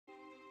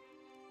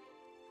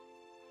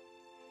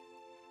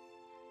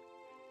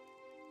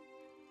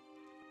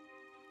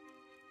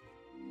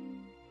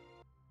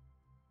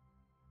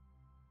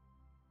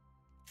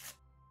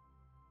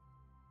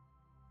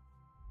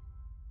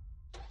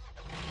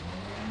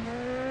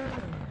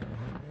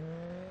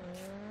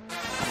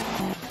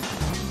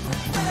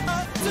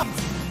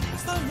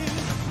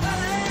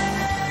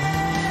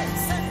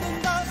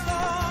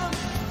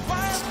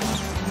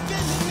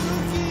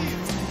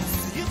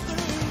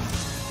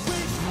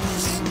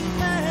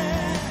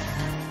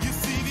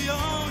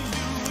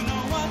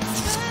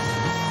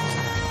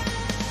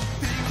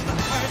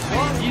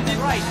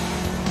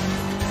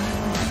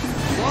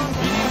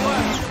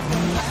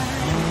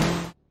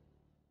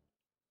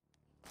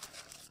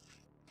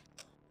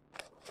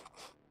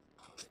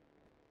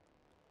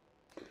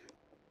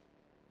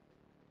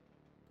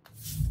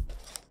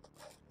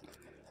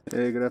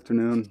Hey, good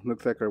afternoon.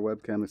 Looks like our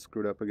webcam is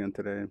screwed up again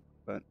today,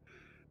 but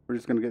we're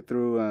just going to get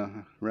through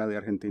Rally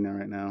Argentina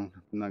right now.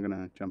 I'm not going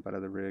to jump out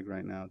of the rig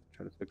right now to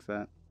try to fix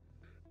that.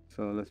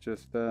 So let's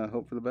just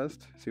hope for the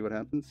best, see what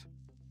happens.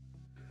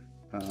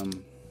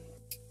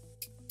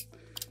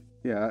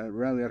 Yeah,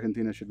 Rally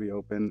Argentina should be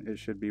open. It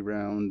should be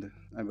round,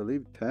 I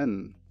believe,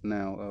 10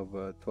 now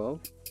of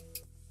 12.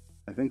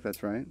 I think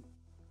that's right.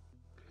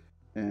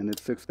 And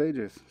it's 6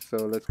 stages. So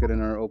let's get in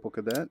our Opel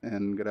Kadett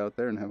and get out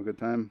there and have a good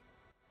time.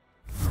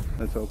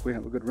 Let's hope we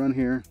have a good run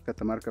here.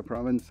 Catamarca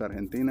Province,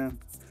 Argentina,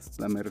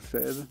 La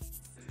Merced.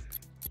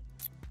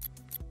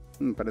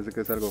 Parece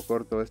que es algo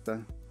corto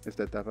esta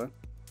etapa.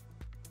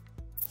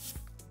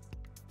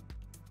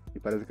 Y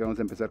parece que vamos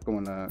a empezar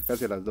como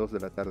casi a las 2 de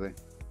la tarde.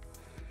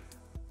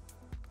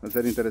 Va a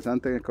ser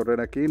interesante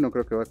correr aquí. No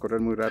creo que va a correr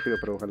muy rápido,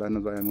 pero ojalá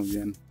nos vaya muy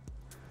bien.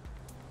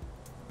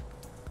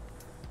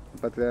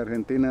 La patria de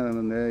Argentina,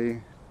 donde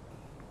hay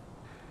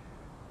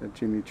el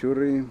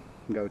chimichurri,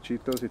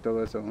 gauchitos y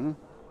todo eso,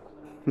 ¿no?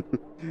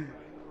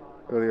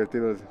 Lo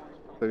divertido,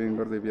 estoy bien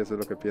gordo y eso es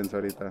lo que pienso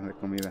ahorita de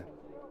comida.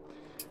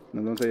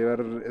 Nos vamos a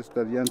llevar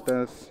estas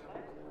llantas.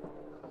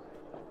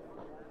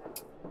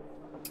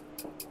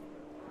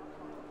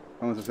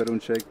 Vamos a hacer un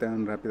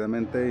shakedown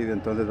rápidamente y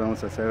entonces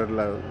vamos a hacer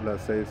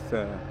las 6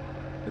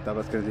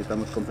 etapas que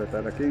necesitamos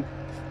completar aquí.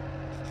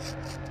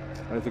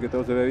 Parece que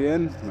todo se ve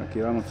bien. Aquí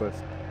vamos pues.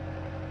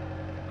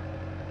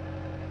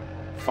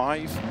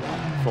 5,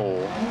 4,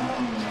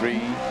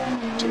 3,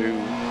 2,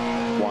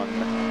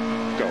 1.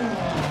 Go.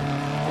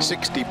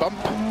 60 bump,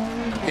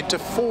 into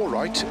 4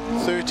 right,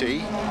 30,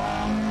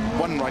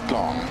 1 right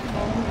long.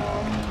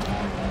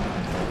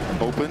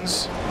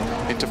 Opens,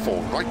 into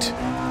 4 right,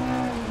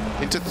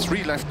 into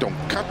 3 left, don't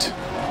cut.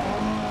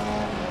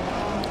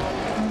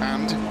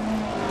 And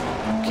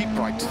keep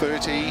right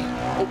 30,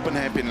 open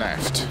hairpin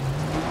left.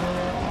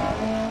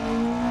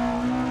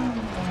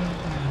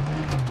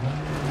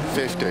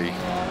 50.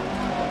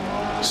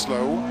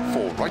 Slow,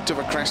 4 right of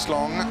a crest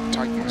long,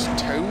 tightens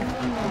toe.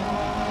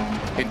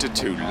 Into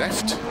 2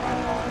 left,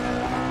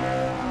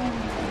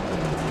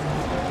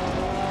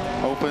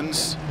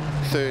 opens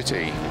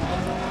 30,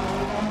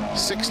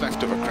 6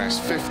 left of a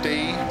crest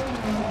 50,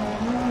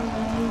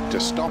 to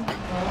stop,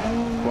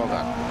 well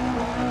done.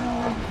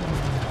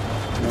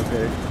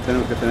 Ok,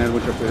 tenemos que tener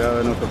mucho cuidado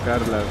de no tocar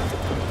las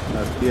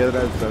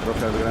piedras, las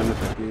rocas grandes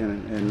aquí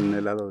en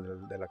el lado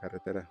de la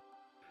carretera,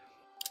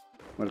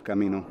 o el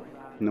camino,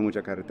 no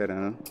mucha carretera,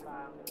 ¿no?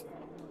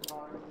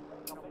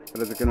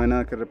 Parece que no hay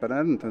nada que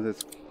reparar,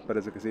 entonces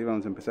parece que sí,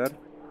 vamos a empezar.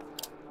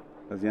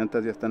 Las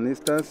llantas ya están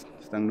listas,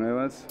 están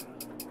nuevas.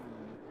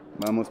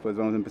 Vamos, pues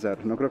vamos a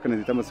empezar. No creo que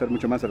necesitamos hacer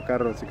mucho más al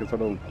carro, así que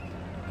solo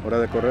hora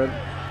de correr.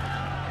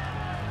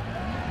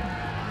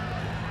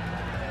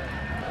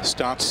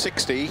 Start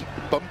 60,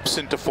 bumps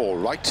into 4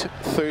 right,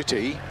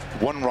 30,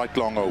 1 right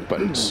long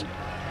opens.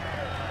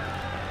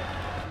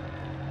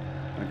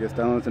 Aquí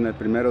estamos en el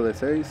primero de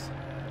 6.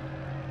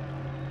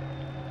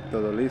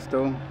 Todo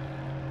listo.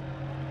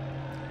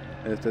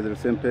 Este es el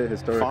Simpit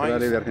Historic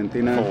Rally de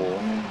Argentina. 4,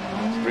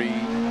 3,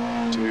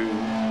 2,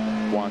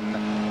 1,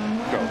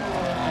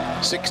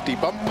 go. 60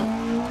 bump,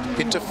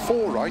 into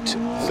 4 right,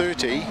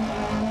 30,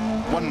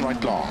 1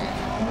 right long.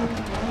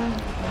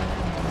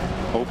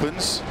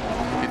 Opens,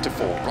 into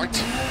 4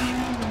 right,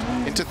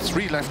 into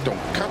 3 left,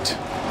 don't cut.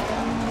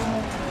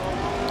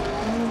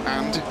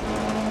 And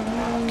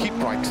keep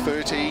right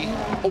 30,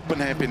 open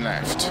hairpin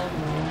left.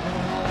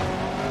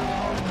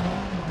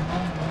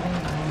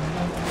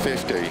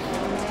 50.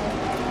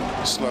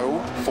 Slow,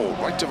 4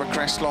 right of a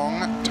crest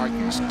long,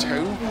 tightens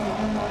toe,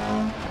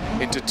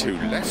 into 2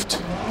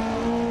 left,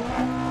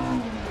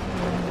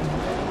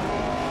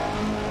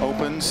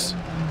 opens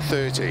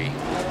 30,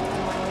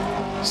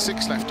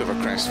 6 left of a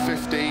crest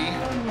 50,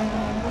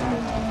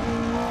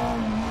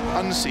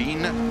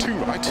 unseen 2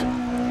 right,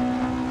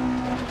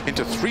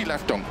 into 3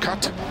 left, don't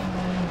cut,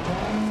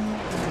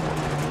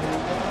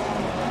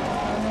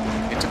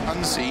 into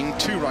unseen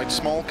 2 right,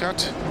 small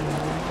cut,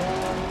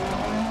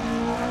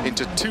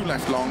 into 2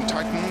 left long,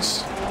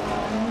 tightens,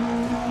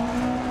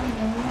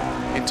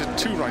 into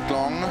 2 right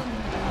long,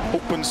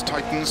 opens,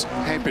 tightens,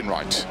 hairpin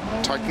right,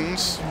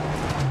 tightens,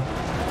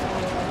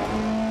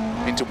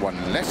 into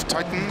 1 left,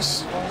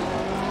 tightens,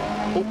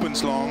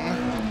 opens long,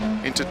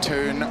 into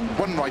turn,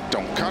 1 right,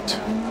 don't cut,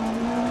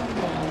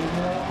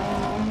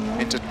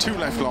 into 2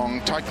 left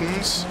long,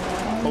 tightens,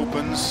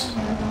 opens,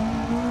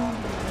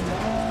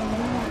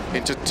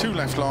 into 2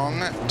 left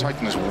long,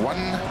 tightens 1,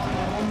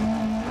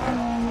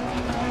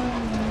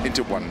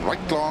 into 1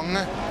 right long,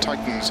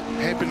 tightens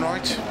hairpin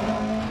right,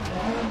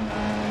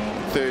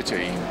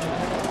 30,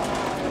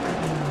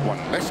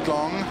 1 left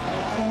long,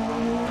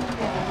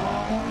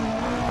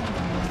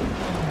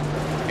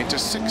 into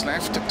 6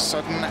 left,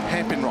 sudden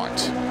hairpin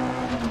right,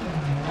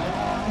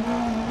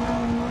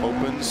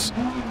 opens,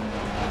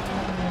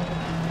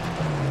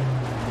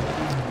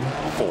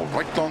 4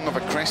 right long of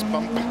a crest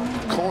bump,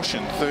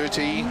 caution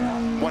 30,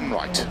 1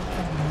 right,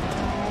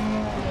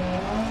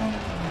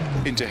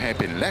 into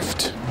hairpin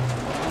left,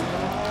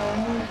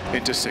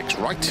 into 6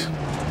 right,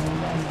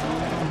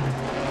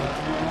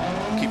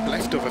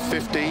 left over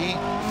 50,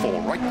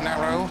 4 right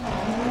narrow,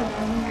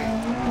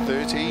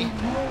 30,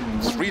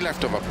 3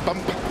 left over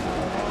bump,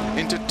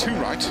 into 2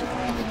 right,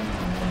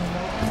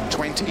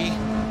 20,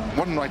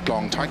 1 right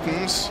long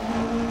tightens,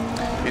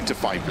 into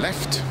 5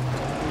 left,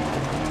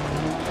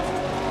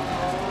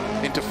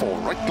 into 4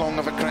 right long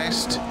of a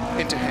crest,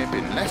 into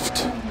hairpin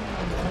left,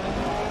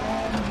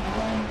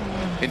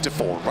 into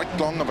 4 right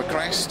long of a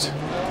crest,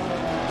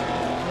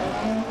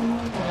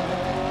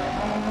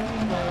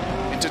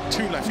 into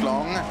 2 left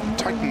long,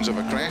 tightens of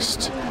a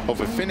crest,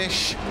 over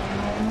finish,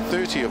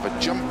 30 over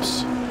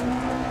jumps,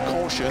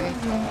 caution,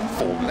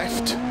 4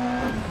 left,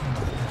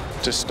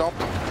 to stop,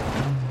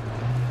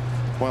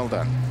 well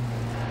done.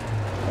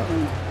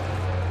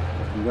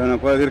 Bueno,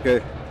 puedo decir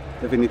que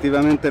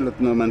definitivamente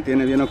nos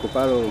mantiene bien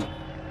ocupado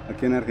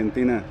aquí en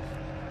Argentina.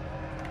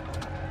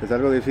 Es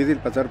algo difícil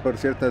pasar por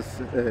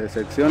ciertas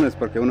secciones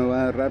porque uno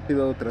va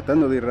rápido,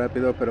 tratando de ir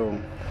rápido, pero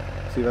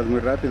si vas muy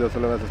rápido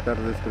solo vas a estar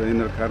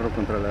destruyendo el carro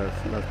contra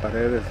las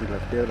paredes y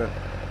las piedras.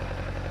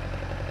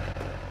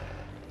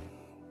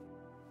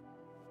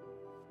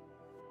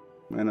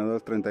 Bueno,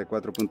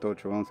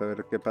 2:34.8. Vamos a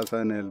ver qué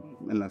pasa en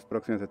las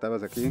próximas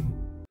etapas aquí.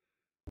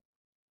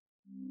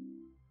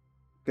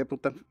 ¿Qué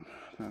puta?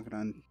 La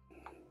gran...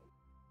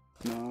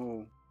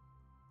 No.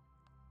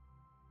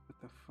 What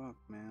the fuck,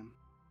 man.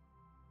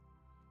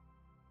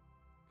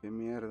 Qué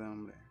mierda,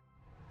 hombre.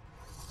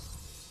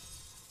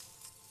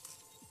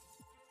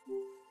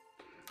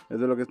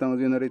 Eso es lo que estamos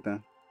viendo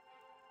ahorita.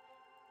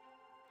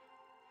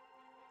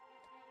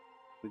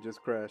 We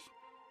just crashed.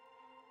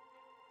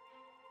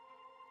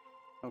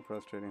 How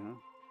frustrating, huh?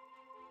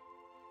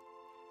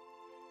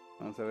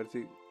 Vamos a ver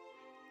si...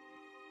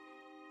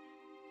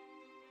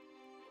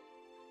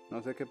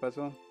 No sé qué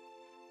pasó.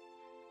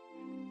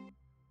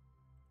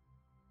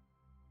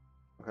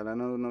 Ojalá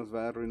no nos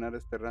va a arruinar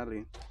este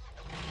rally.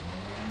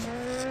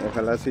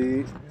 Ojalá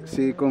sí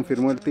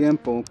confirmó el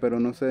tiempo, pero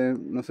no sé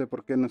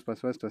por qué nos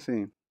pasó esto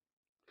así.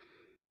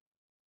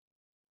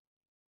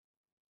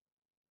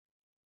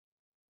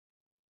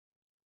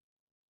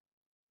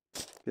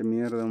 Qué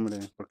mierda, hombre,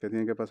 ¿por qué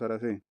tiene que pasar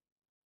así?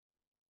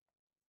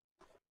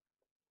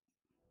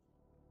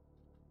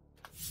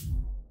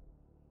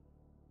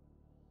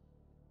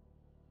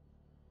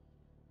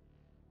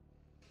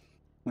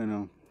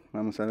 Bueno,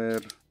 vamos a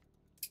ver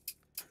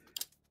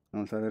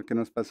qué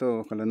nos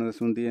pasó. Ojalá no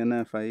es un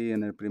DNF ahí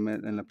en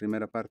la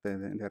primera parte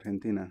de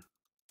Argentina.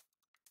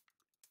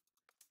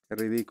 Qué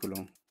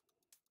ridículo.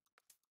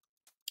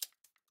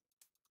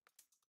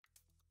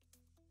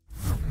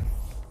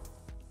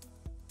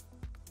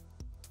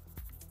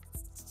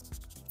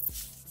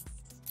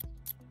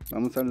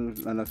 Vamos a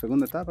la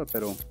segunda etapa,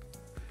 pero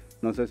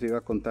no sé si va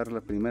a contar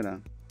la primera.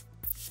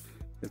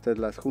 Estas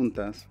son las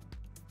juntas.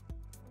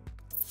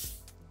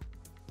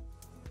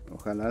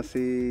 Ojalá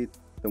sí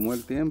tomó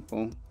el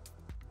tiempo.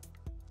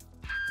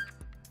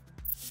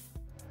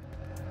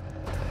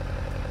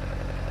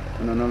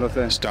 No lo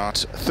sé.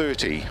 Starts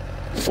 30,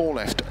 4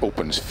 left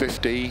opens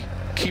 50,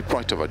 keep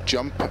right of a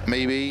jump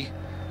maybe,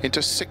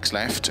 into 6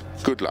 left,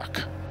 good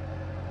luck.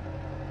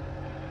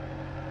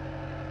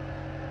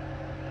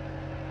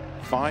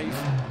 5,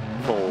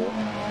 4,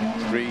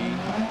 3,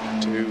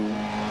 2,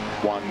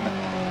 1,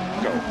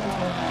 go.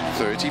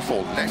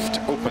 34 left,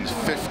 opens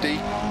 50,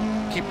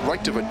 keep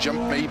right of a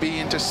jump maybe,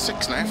 into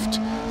 6 left,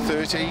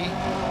 30,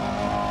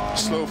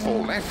 slow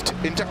 4 left,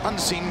 into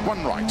unseen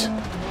 1 right.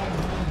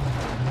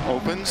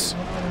 Opens,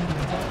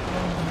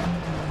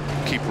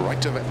 keep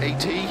right over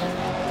 80,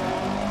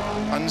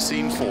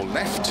 unseen 4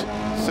 left,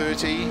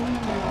 30,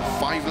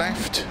 5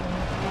 left,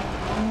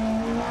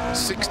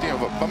 60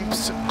 over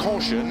bumps,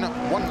 caution,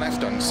 1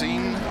 left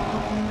unseen,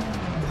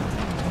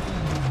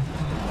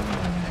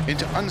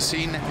 into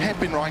unseen,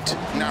 hairpin right,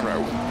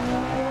 narrow,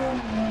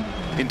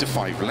 into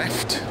 5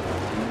 left,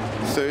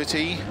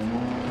 30,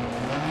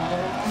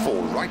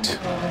 4 right,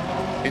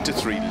 into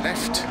 3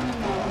 left,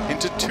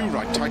 into 2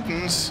 right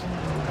tightens,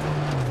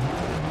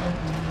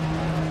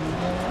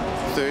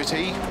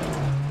 30,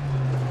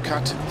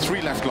 cut,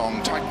 3 left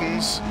long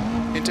tightens,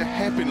 into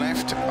hairpin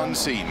left,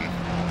 unseen.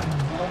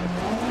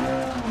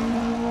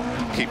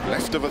 Keep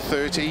left over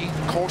 30,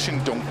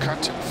 caution don't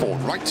cut, 4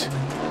 right,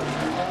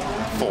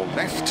 4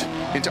 left,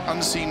 into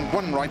unseen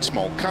 1 right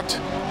small cut,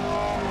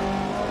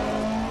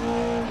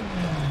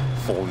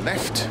 4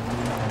 left,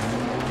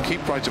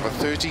 keep right over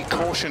 30,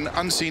 caution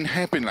unseen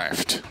hairpin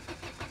left.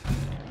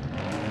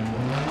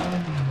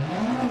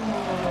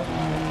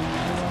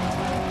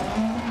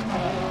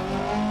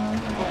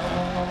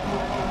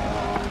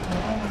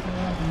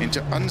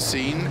 Into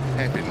unseen,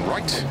 hairpin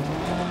right,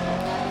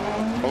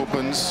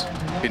 opens,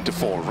 into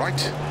 4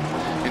 right,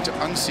 into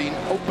unseen,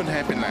 open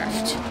hairpin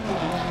left,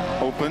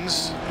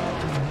 opens,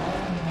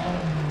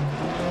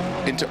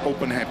 into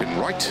open hairpin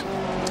right,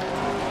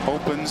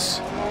 opens,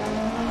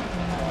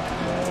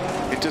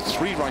 into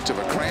 3 right of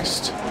a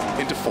crest,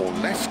 into 4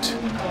 left,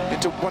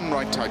 into 1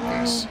 right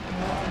tightens.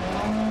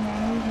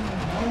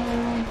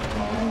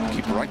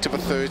 Keep right of a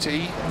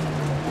 30,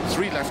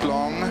 3 left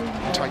long,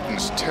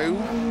 tightens 2,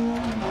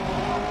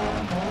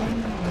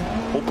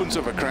 opens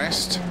over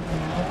crest,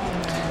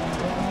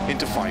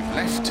 into 5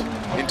 left,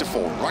 into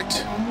 4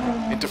 right,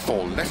 into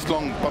 4 left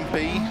long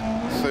bumpy,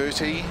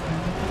 30,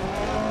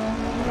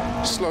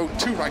 slow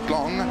 2 right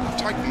long,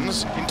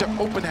 tightens into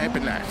open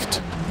hairpin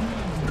left.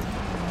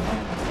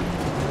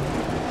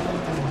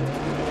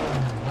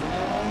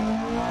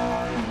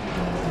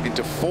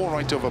 Into 4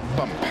 right over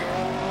bump.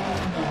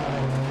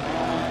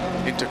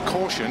 Into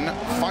caution,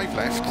 5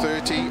 left,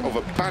 30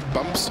 over bad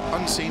bumps,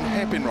 unseen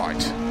hairpin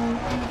right.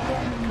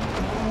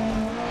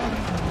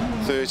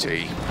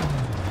 30.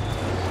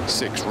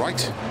 6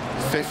 right,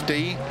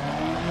 50.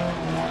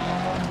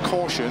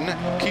 Caution,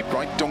 keep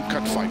right, don't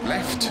cut 5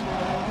 left.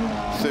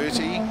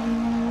 30.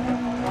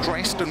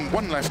 Crest and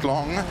 1 left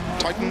long,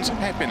 tightens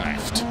hairpin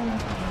left.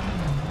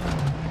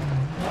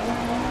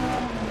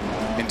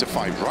 Into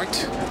 5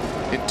 right,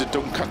 into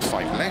don't cut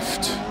 5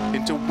 left,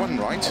 into 1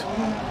 right.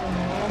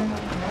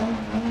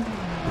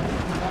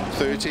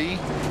 30,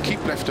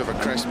 keep left over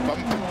crest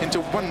bump, into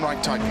 1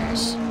 right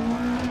tightens.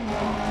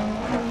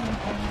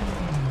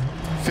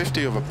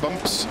 50 over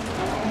bumps,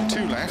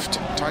 2 left,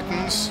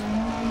 tightens.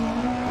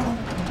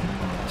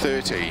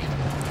 30,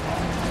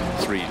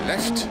 3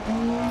 left,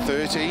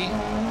 30,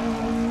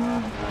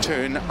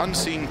 turn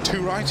unseen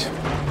 2 right.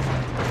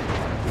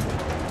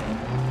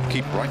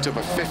 Keep right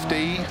over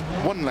 50,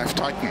 1 left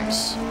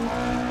tightens.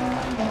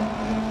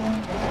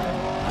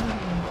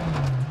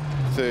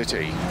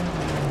 30,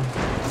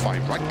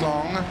 5 right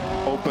long,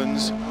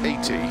 opens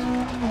 80.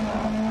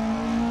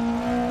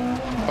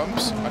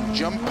 Bumps and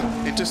jump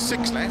into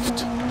 6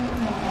 left.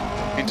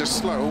 Into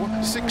slow,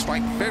 6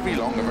 right, very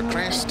long over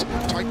crest,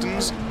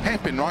 tightens,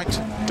 hairpin right,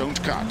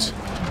 don't cut.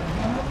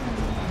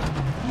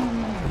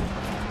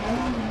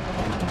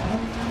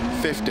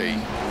 50.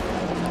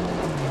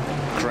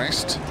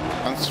 Crest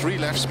and 3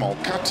 left small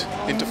cut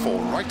into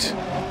 4 right.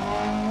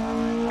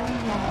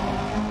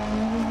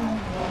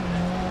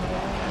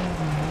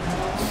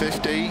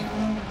 50.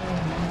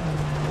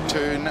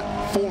 Turn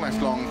 4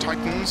 left long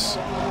tightens.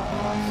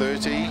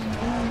 30.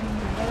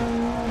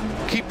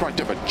 Keep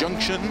right over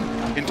junction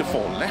into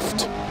 4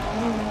 left.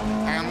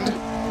 And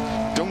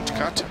don't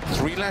cut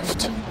 3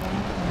 left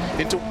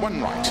into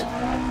 1 right.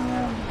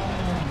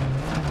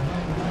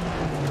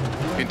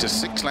 Into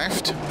 6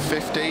 left,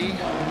 50.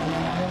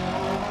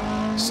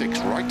 6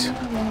 right,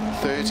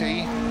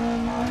 30,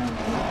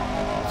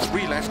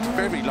 3 left,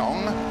 very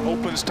long,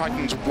 opens,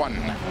 tightens 1,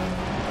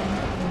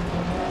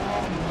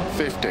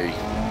 50,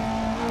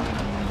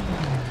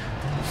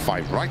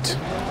 5 right,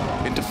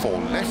 into 4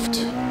 left,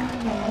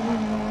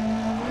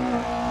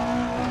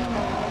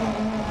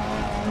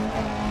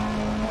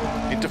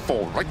 into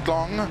 4 right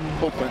long,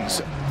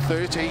 opens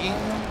 30,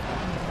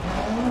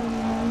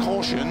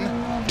 caution,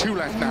 2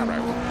 left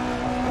narrow,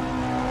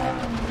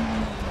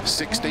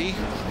 60,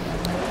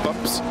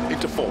 bumps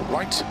into 4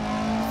 right,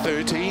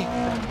 30,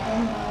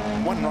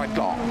 1 right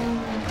long,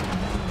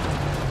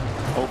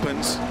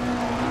 opens,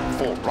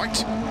 4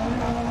 right,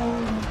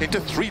 into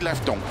 3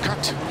 left don't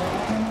cut,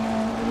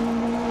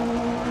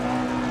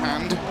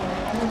 and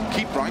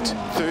keep right,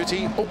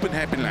 30, open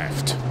hairpin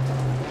left,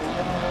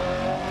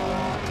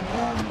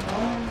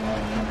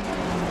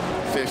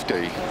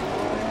 50,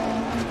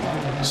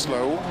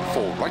 slow,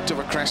 4 right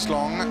over crest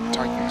long,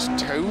 tightens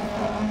toe,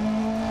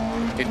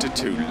 into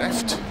 2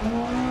 left,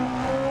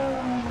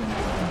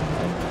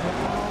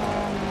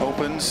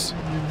 opens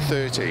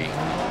 30,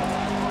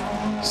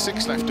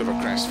 6 left over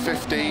crest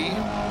 50,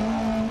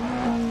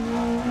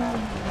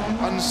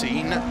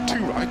 unseen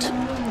 2 right,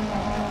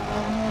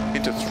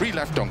 into 3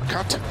 left don't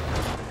cut,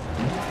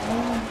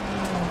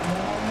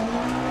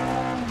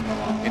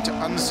 into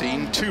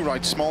unseen 2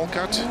 right small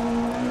cut,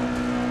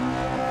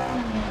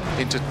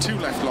 into 2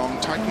 left long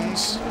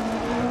tightens,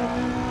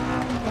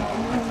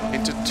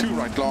 into 2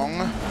 right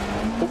long,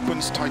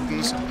 opens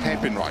tightens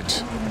hairpin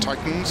right,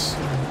 tightens,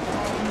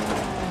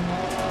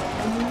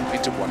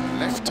 into 1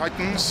 left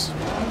tightens,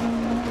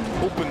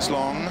 opens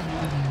long,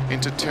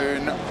 into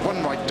turn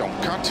 1 right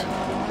don't cut,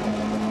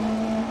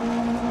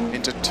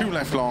 into 2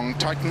 left long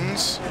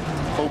tightens,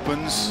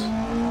 opens,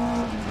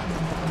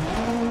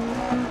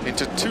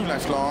 into 2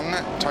 left long,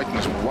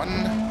 tightens 1,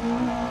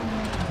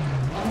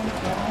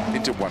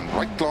 into 1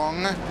 right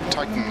long,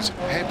 tightens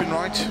hairpin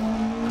right,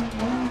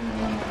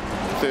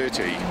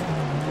 30,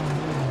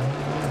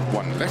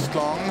 1 left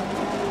long,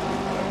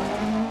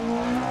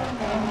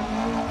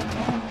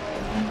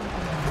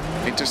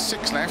 into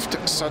 6 left,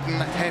 sudden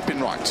hairpin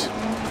right,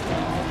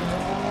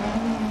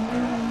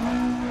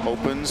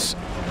 opens,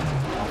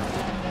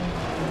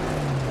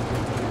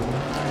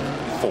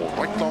 4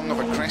 right long of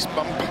a crest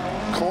bump,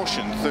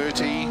 caution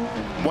 30,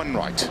 1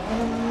 right,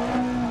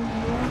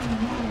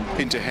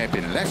 into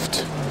hairpin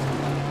left,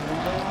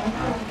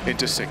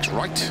 into 6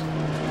 right,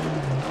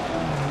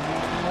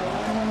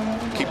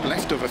 keep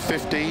left over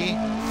 50,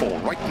 4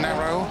 right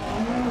narrow,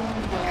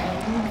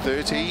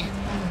 30,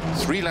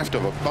 3 left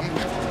over bump,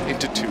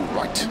 into 2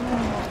 right,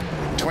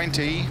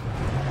 20,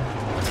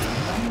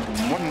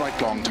 1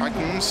 right long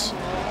tightens,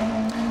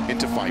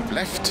 into 5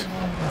 left,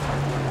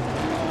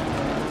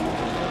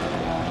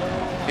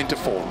 into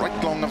 4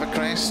 right long of a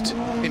crest,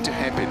 into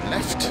hairpin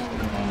left,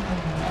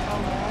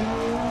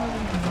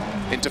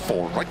 into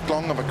 4 right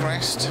long of a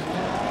crest,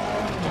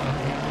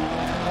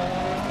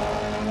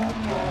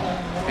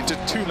 into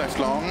 2 left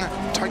long,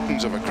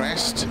 tightens of a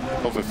crest,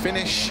 over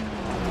finish,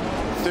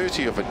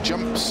 30 over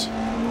jumps,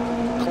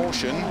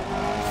 caution,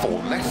 4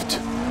 left,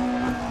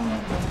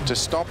 to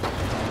stop,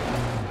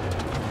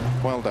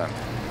 well done.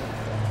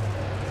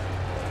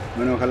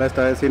 Bueno, ojalá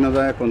esta vez sí nos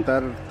vaya a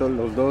contar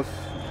todos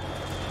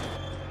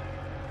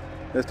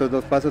estos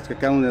dos pasos que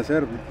acabamos de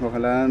hacer.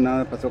 Ojalá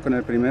nada pasó con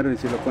el primero y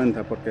sí lo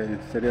cuenta, porque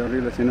sería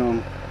horrible si no.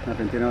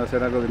 Argentina va a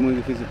ser algo muy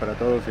difícil para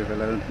todos y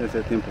ojalá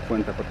ese tiempo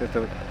cuenta, porque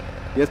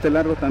este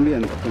largo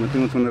también,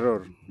 cometimos un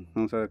error.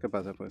 Vamos a ver qué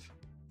pasa pues.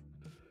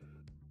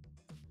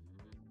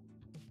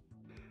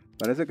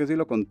 Parece que sí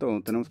lo contó,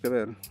 tenemos que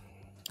ver.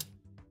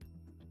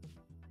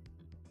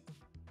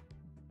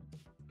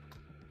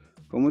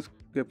 ¿Cómo es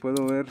que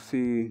puedo ver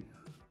si...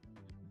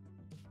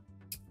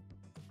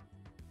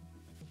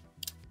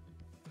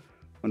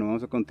 Bueno,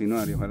 vamos a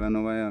continuar y ojalá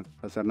no vaya a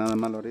pasar nada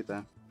malo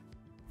ahorita.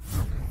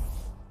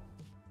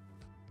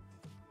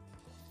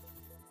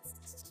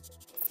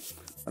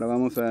 Ahora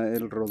vamos a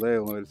el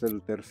rodeo, es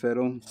el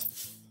tercero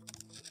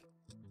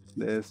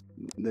de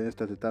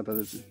estas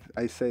etapas.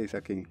 Hay 6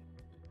 aquí.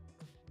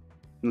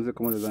 No sé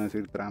cómo les van a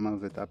decir,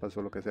 tramas, etapas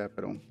o lo que sea,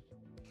 pero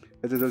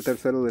este es el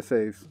tercero de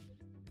 6.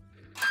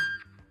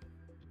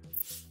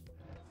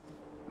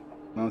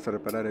 Vamos a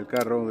reparar el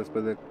carro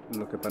después de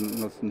lo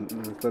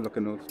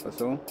que nos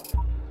pasó.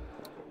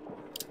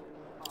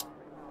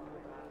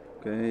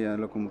 Ok, ya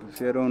lo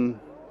compusieron.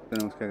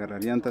 Tenemos que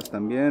agarrar llantas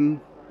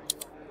también.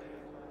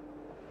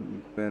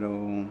 Pero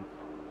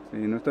sí,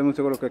 no estoy muy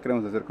seguro qué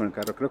queremos hacer con el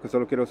carro. Creo que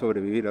solo quiero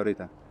sobrevivir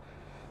ahorita.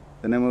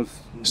 Tenemos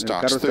el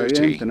carro está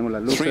bien, tenemos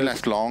las luces. 3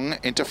 left long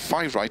into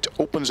 5 right,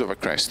 opens over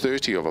crest,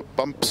 30 over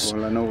bumps,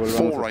 ojalá no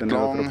volvamos 4 a right tener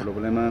long. otro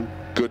problema.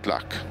 Good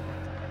luck.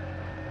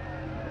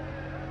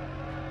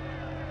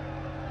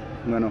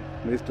 Bueno,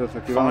 listos,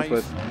 aquí 5, vamos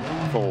pues.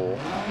 4,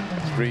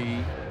 3,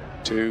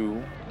 2,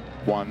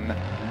 1,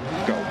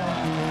 go.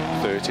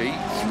 30,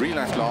 3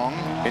 left long,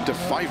 into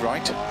 5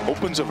 right,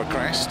 opens over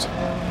crest,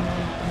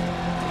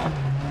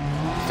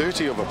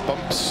 30 over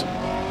bumps,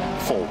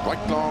 4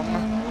 right long,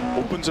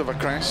 opens over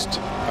crest,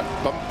 and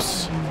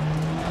bumps,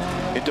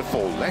 into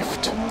 4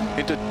 left,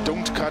 into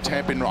don't cut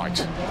hairpin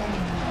right,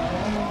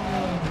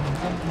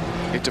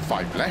 into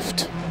 5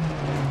 left,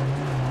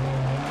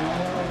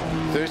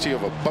 30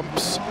 over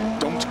bumps,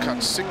 don't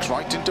cut 6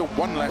 right into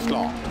 1 left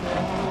long,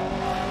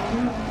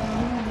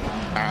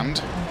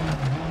 and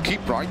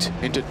keep right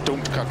into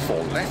don't cut 4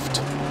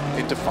 left,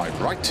 into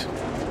 5 right,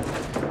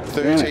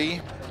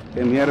 30.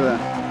 ¡Qué mierda!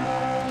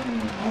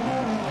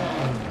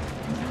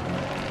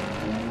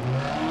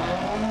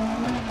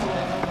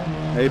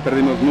 Ahí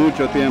perdimos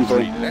mucho tiempo.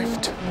 3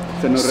 left,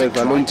 Se nos 6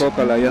 resbaló un right,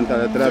 poco la llanta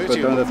de atrás, pero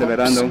estamos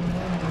acelerando.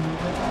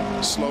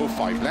 slow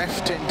 5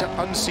 left into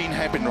unseen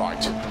hairpin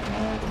right,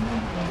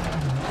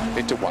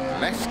 into 1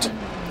 left,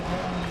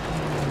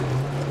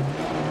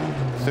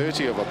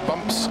 30 over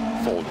bumps,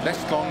 4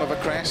 left long of a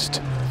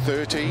crest,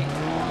 30,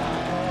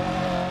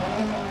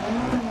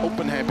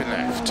 open hairpin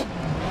left,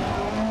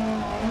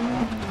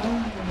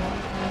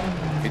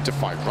 into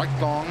 5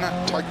 right long,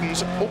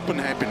 tightens, open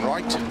hairpin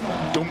right,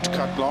 don't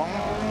cut long,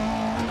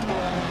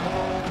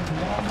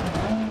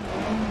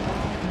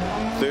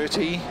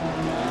 30,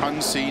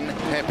 unseen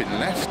hairpin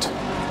left,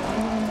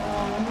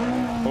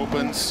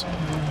 opens,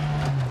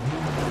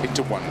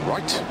 into 1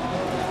 right,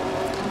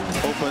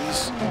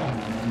 opens,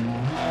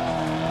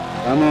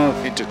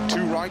 Vamos. into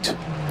 2 right,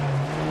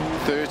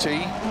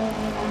 30,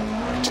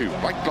 2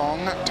 right long,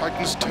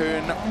 tightens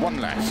turn, 1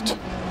 left,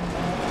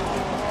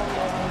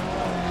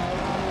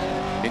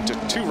 into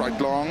 2 right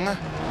long,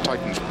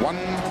 tightens 1,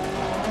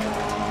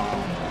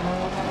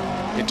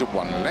 into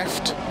 1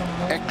 left,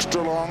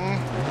 extra long,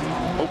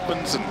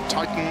 opens and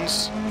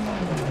tightens,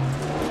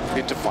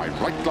 into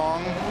 5 right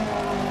long,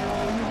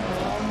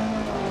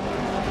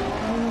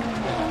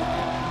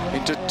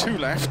 into 2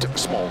 left,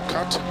 small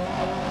cut,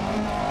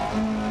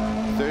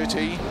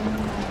 30,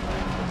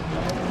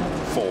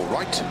 4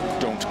 right,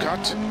 don't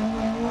cut,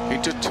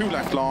 into 2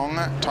 left long,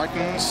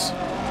 tightens,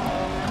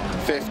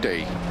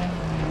 50,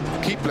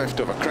 keep left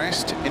over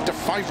crest, into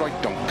 5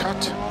 right, don't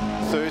cut,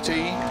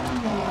 30,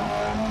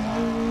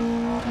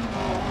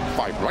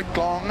 5 right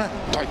long,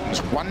 tightens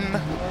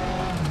 1,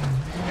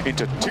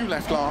 into 2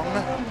 left long,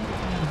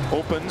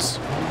 opens,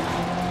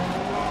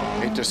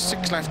 into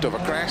 6 left over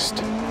crest,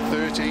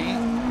 30,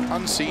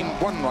 unseen,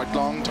 1 right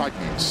long,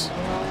 tightens,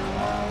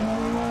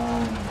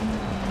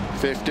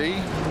 50,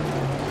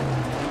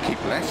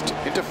 keep left,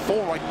 into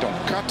 4 right,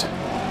 don't cut,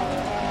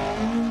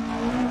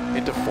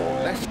 into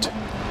 4 left,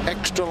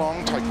 extra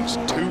long, tightens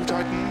 2,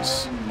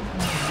 tightens,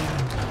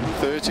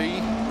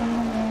 30,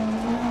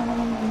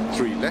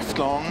 3 left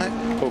long,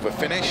 over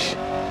finish,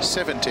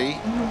 70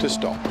 to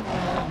stop.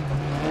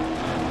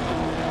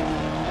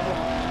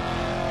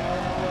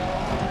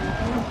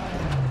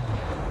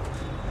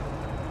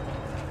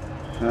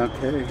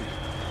 Ok,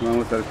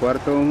 vamos al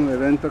cuarto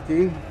evento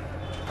aquí.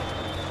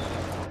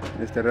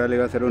 Este rally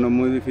va a ser uno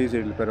muy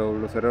difícil, pero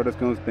los errores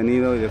que hemos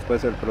tenido y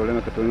después el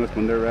problema que tuvimos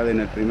con Rd10 en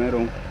el primero,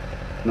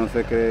 no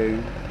sé qué,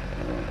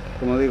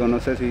 como digo, no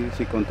sé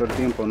si contó el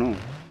tiempo o no.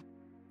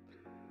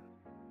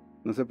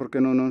 No sé por qué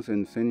no nos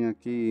enseña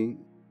aquí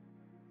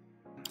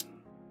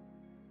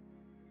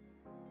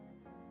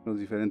los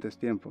diferentes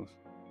tiempos.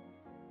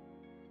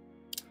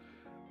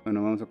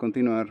 Bueno, vamos a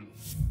continuar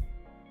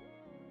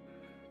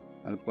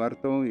al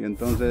cuarto y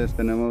entonces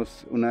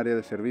tenemos un área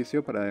de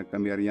servicio para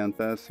cambiar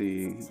llantas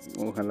y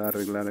ojalá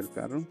arreglar el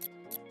carro.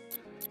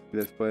 Y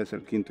después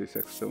el quinto y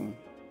sexto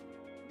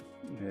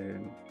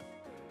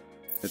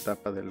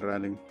etapa del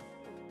rally.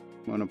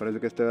 Bueno, parece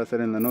que este va a ser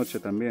en la noche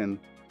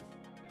también.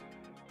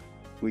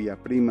 Villa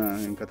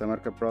Prima, en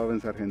Catamarca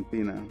Province,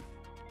 Argentina.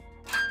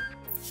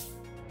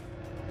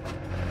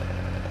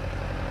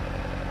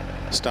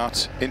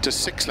 Starts into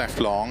 6 left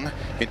long,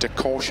 into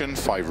caution,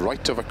 5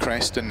 right over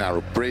crest and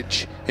narrow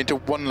bridge, into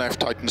 1 left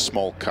tight and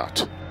small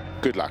cut.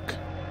 Good luck.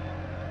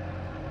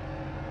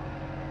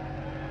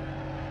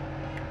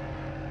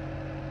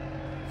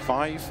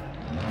 Five,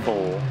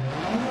 4,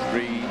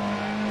 3,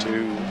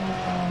 2,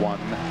 1,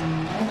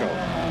 go.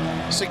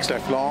 6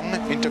 left long,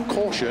 into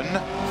caution,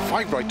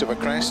 5 right over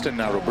crest and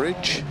narrow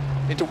bridge,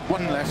 into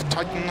 1 left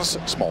tightens,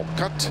 small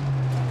cut,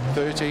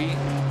 30,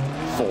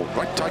 4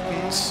 right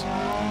tightens,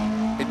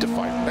 into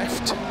 5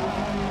 left,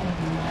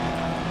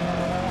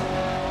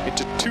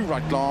 into 2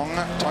 right long,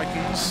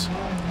 tightens,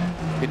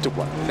 into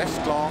 1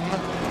 left long,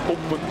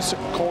 opens,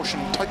 caution,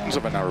 tightens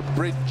of a narrow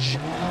bridge,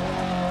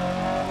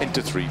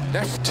 into 3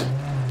 left,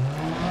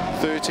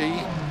 30,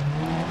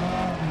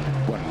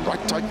 1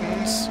 right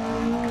tightens,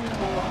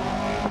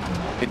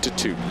 into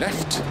 2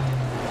 left,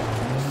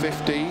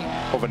 50,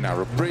 over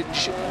narrow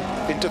bridge,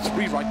 into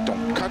 3 right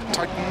don't cut,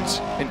 tightens,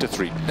 into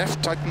 3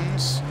 left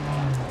tightens,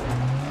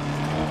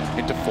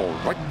 into 4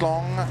 right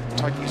long,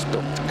 tightens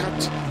don't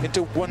cut,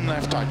 into 1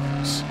 left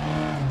tightens,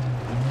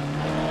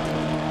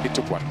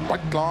 into 1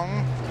 right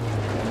long,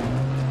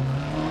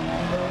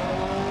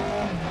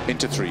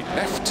 into 3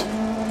 left,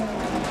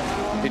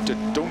 into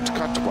don't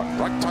cut, 1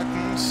 right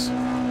tightens,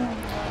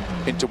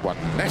 into 1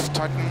 left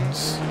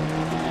tightens,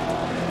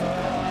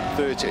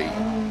 30,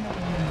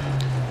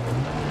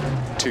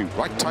 2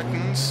 right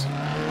tightens,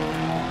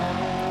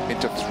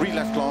 into 3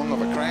 left long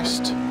of a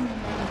crest,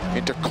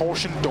 into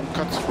caution, don't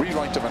cut, 3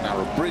 right of a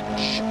narrow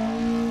bridge,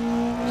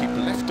 keep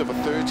left of a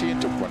 30,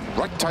 into 1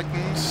 right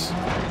tightens,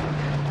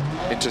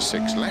 into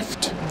 6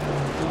 left,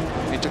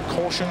 into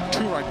caution,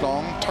 2 right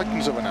long,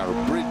 tightens of a narrow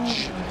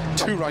bridge,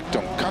 2 right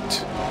don't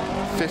cut,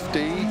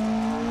 50,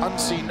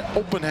 unseen,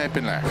 open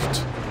hairpin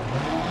left.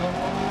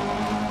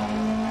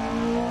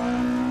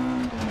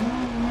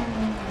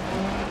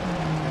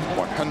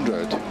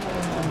 100,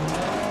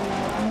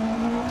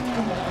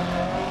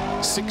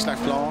 6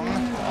 left long,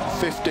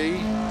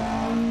 50,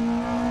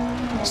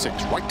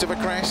 6 right of a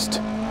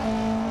crest,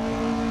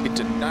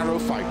 into narrow,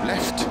 5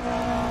 left,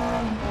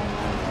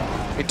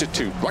 into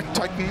 2 right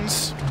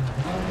tightens,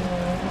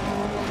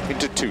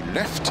 into 2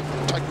 left,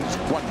 tightens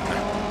 1,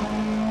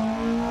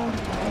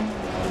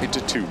 into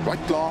 2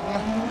 right long,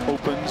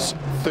 opens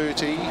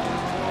 30,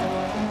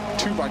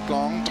 2 right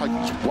long,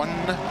 tightens 1,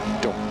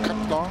 don't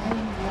cut long,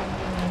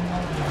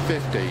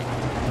 50,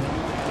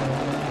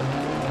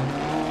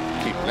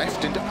 keep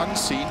left into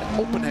unseen,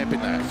 open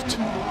hairpin left,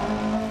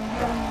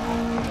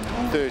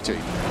 30,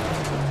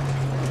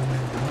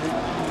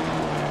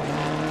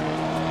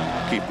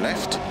 keep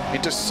left,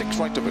 into 6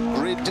 right of a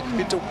grid,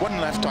 into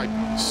 1 left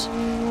tightens,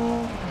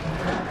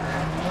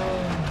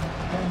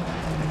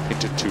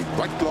 into 2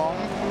 right long,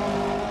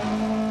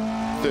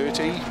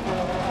 30,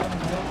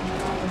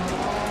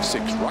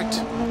 6 right,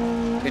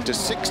 into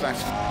 6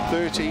 left,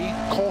 30,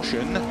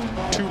 caution,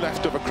 2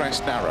 left of a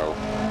crest narrow,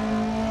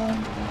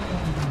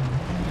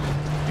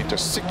 into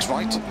 6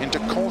 right, into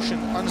caution,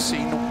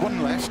 unseen,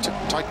 1 left,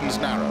 tightens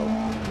narrow,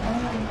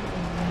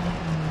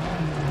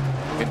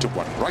 into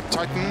 1 right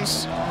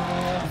tightens,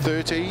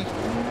 30,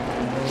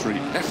 3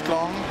 left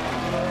long,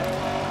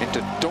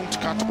 into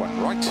don't cut,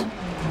 1 right,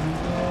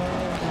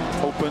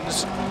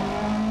 opens,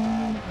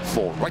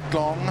 4 right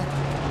long,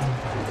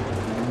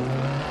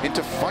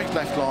 into 5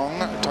 left long,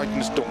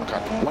 tightens don't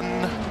cut, 1,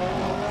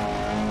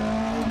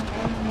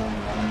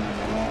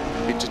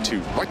 into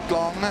 2 right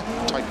long,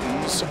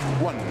 tightens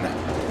 1.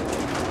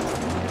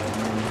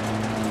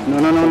 No.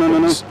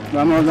 Vamos.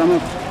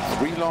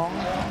 3 long,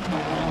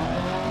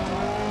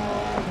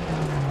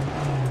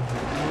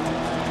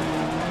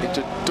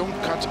 into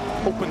don't cut,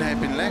 open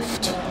hairpin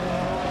left,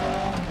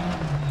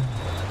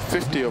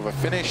 50 over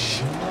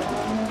finish,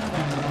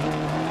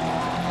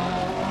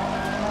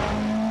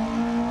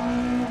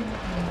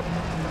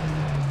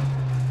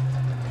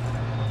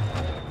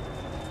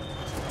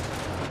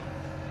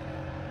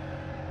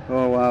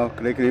 oh wow,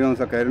 creí que íbamos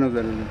a caernos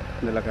de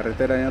la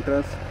carretera ahí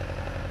atrás,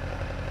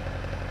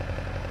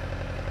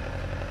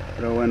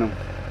 pero bueno,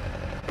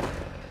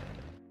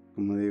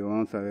 como digo,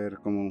 vamos a ver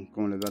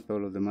cómo les va a todos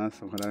los demás.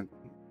 Ojalá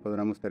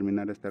podamos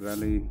terminar este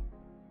rally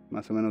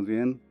más o menos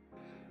bien.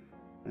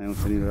 Hemos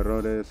tenido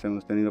errores,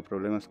 hemos tenido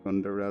problemas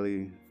con The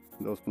Rally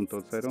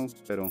 2.0,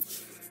 pero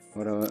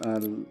ahora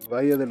al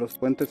valle de los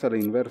puentes a la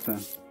inversa.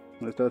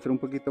 Esto va a ser un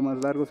poquito más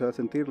largo, se va a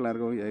sentir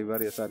largo y hay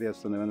varias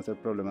áreas donde van a ser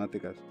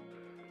problemáticas.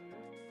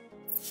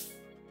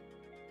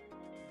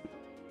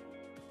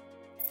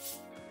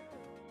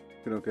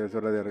 Creo que es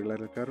hora de arreglar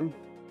el carro.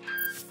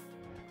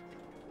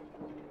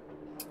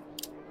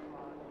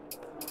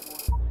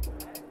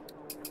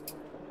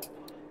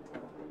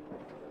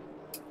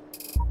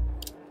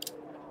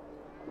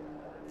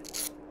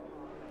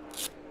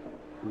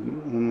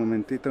 Un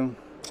momentito,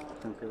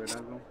 tengo que ver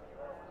algo.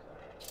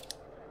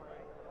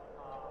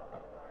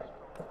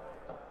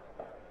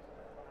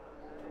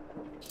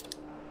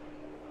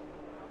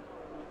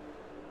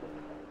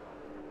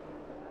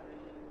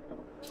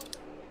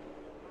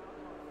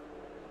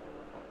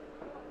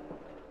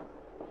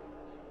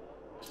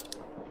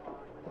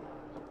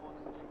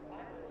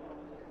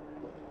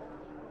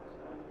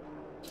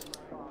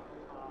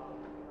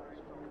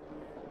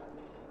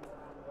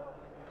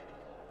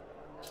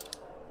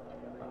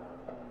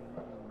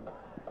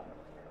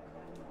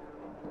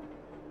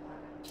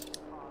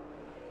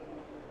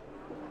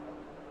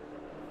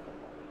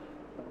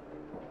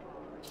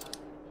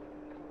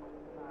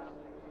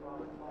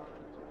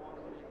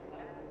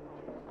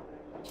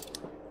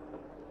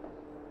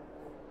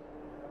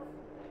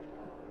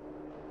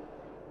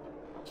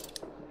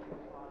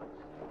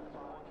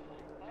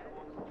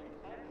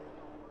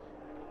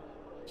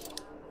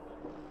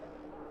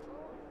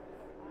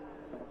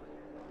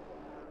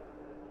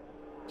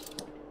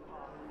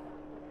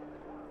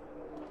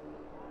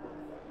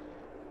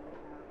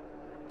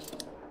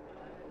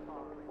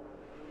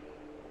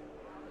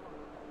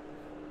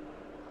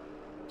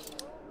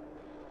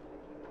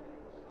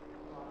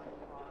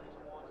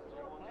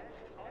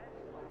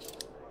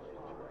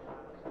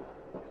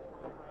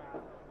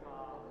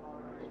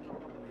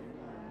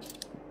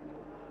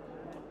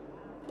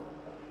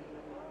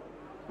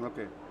 Ok.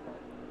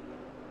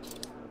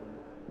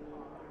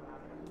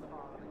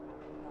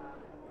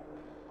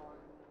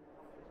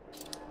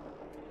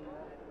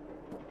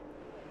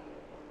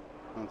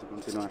 Vamos a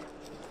continuar.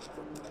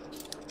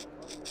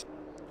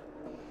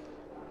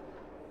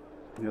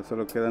 Ya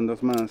solo quedan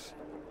dos más.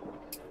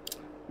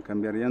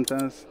 Cambiar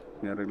llantas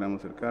y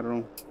arreglamos el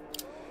carro.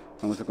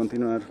 Vamos a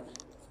continuar.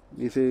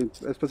 Y sí,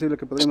 es posible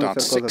que podamos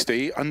hacer cosas.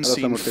 60,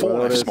 unseen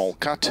 4 left, small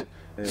cut,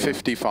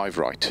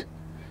 55 right.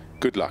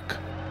 Good luck.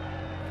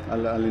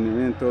 Al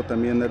alineamiento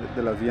también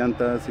de las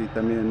llantas y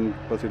también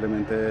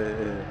posiblemente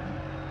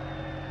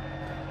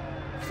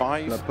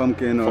la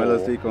pumpkin o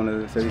el así con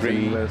el se dice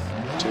en inglés.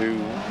 2,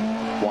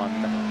 1,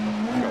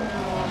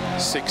 go.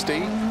 60,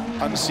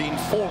 unseen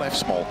 4 left,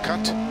 small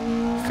cut,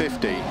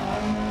 50.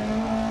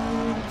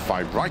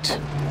 5 right,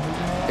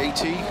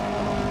 80.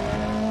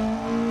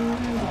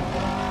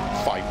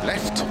 5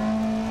 left,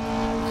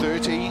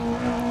 30.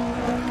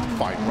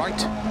 5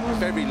 right,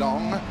 very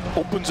long,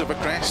 opens of a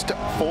crest,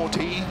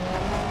 40.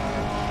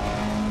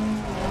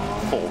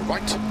 4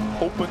 right,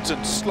 opens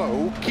and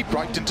slow, keep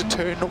right into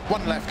turn,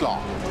 1 left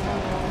long.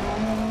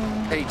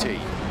 80.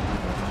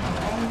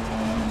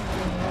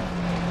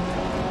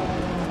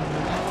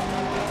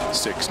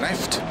 6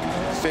 left,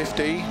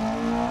 50.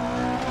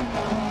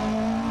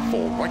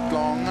 4 right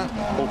long,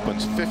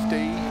 opens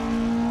 50.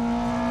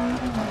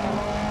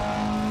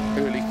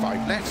 Early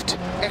 5 left,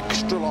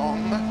 extra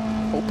long,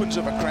 opens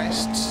over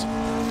crests,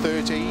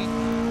 30.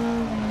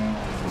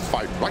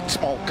 5 right,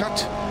 small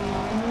cut.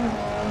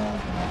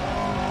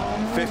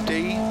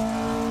 50.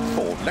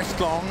 4 left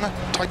long,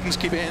 tightens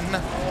keep in,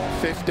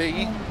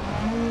 50.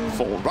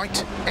 4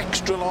 right,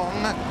 extra long,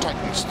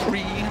 tightens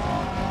 3,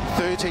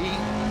 30. 3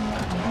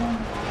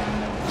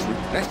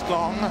 left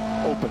long,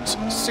 opens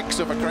 6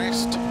 over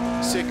crest,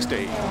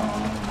 60.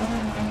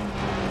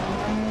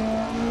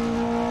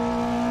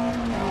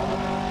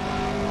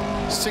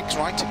 6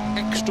 right,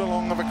 extra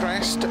long of a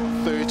crest,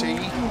 30.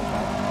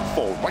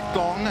 4 right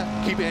long,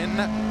 keep in,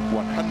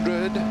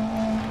 100.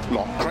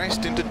 Long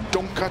crest into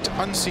don't cut,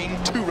 unseen,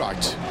 2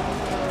 right.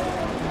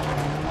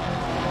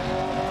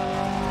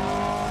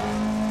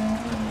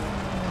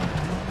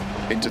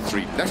 Into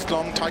 3 left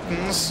long,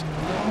 tightens.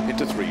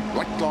 Into 3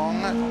 right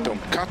long,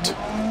 don't cut.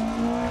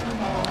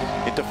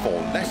 Into 4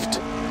 left,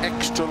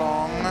 extra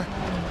long.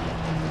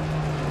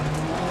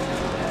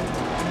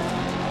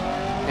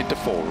 Into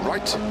 4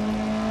 right.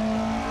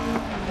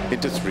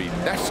 Into 3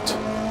 left,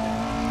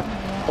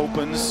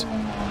 opens.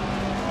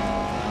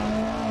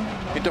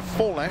 Into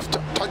 4 left,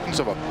 tightens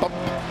of a bump.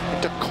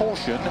 Into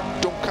caution,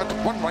 don't cut,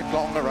 1 right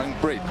long around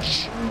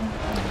bridge.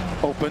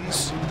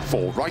 Opens,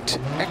 4 right,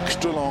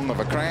 extra long of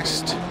a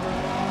crest.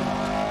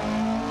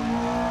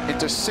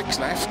 Into 6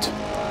 left,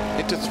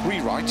 into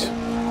 3 right.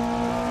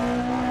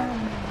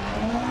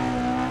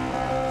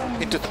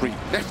 Into 3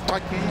 left,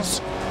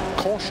 tightens.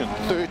 Caution,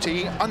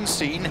 30,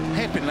 unseen,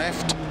 hairpin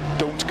left,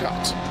 don't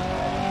cut.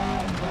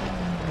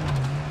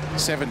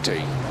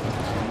 70,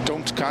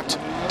 don't cut,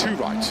 2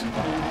 right.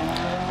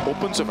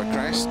 Opens of a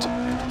crest,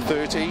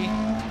 30.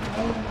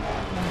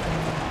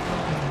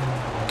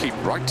 Keep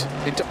right,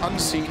 into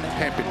unseen,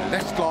 hairpin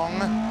left long,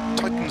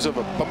 tightens of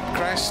a bump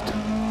crest.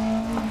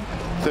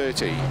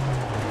 30,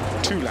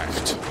 2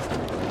 left,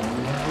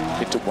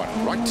 into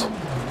 1 right,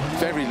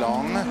 very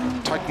long,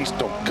 tightens,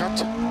 don't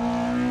cut,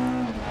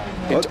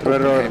 into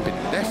open hairpin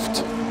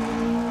left,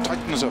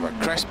 tightens over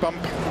crest bump,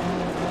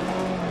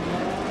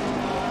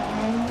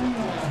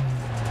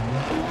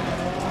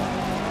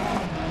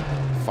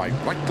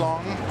 right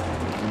long,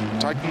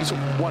 tightens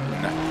 1,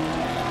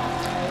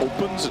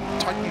 opens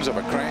and tightens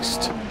over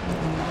crest,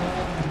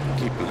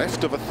 keep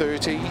left over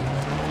 30,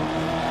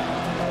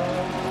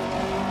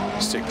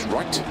 6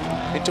 right,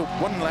 into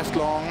 1 left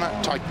long,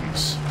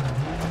 tightens,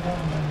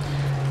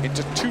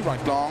 into 2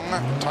 right long,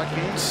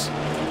 tightens,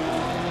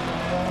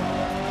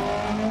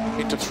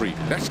 into 3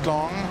 left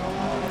long,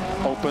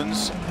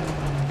 opens,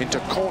 into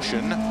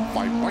caution,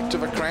 5 right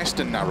over crest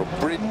and narrow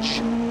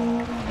bridge,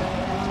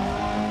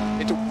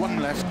 into 1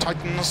 left,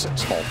 tightens,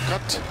 small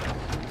cut,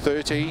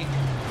 30,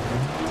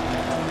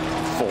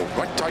 4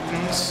 right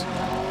tightens,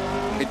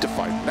 into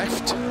 5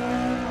 left,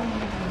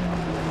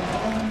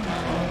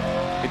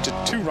 into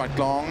 2 right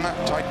long,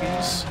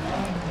 tightens,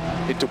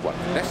 into 1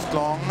 left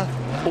long,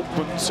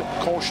 opens,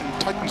 caution,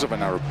 tightens of a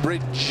narrow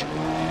bridge,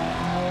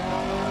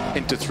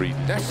 into 3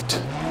 left,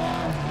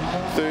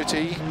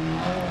 30,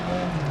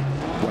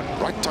 1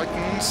 right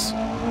tightens,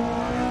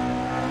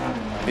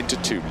 into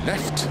 2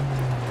 left,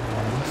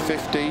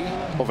 50,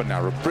 over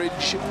narrow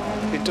bridge,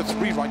 into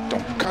 3 right,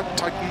 don't cut,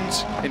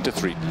 tightens, into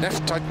 3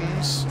 left,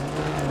 tightens,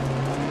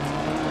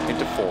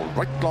 into 4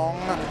 right long,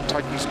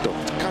 tightens,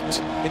 don't cut,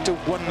 into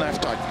 1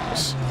 left,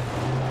 tightens,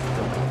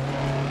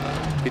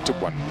 into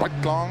 1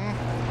 right long,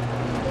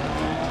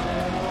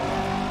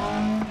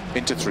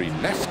 into 3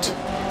 left,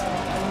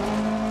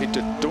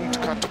 into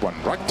don't cut,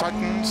 1 right,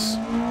 tightens,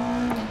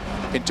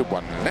 into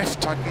 1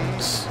 left,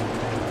 tightens,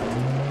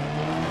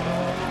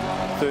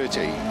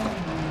 30,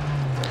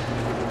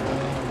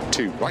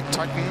 2 right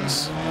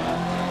tightens,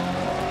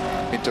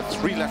 into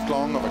 3 left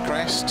long of a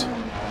crest,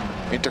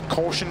 into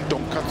caution,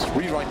 don't cut,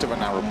 3 right of a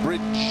narrow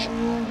bridge,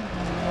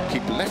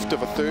 keep left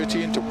of a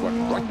 30, into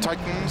 1 right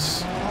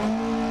tightens,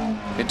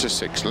 into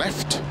 6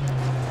 left,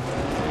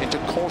 into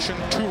caution,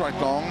 2 right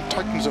long,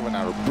 tightens of a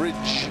narrow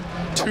bridge,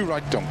 2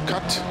 right, don't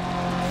cut,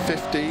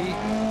 50,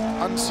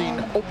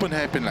 unseen, open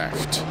hairpin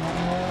left,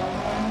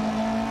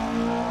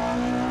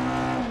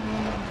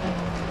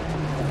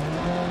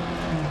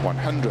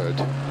 100,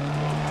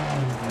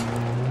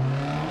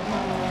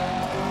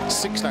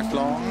 6 left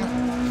long,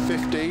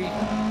 50,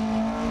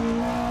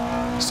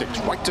 6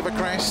 right of a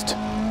crest,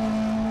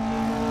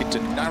 into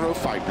narrow,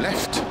 5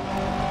 left,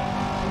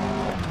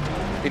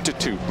 into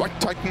 2 right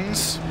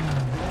tightens,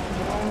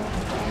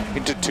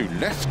 into 2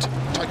 left,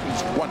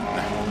 tightens 1,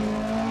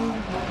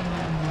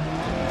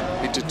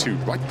 into 2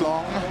 right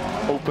long,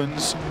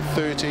 opens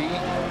 30,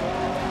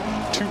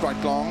 2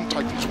 right long,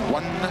 tightens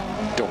 1,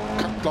 don't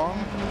cut long,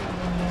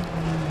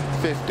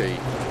 50,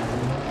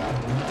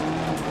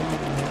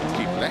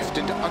 left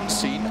into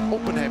unseen,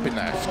 open hairpin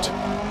left,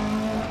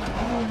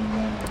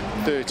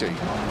 30,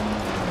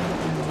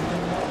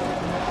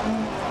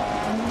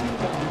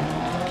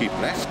 keep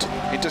left,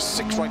 into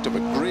 6 right of a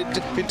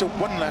grid, into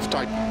 1 left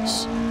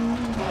tightens,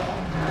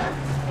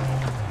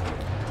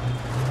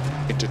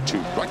 into 2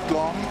 right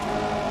long,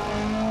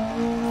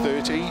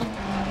 30,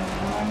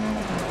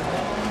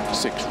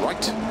 6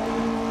 right,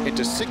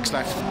 into 6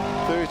 left,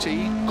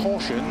 30,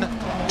 caution,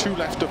 2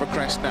 left of a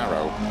crest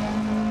narrow,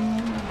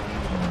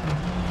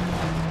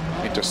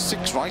 into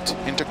 6 right,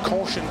 into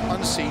caution,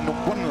 unseen,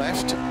 1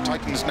 left,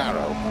 tightens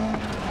narrow,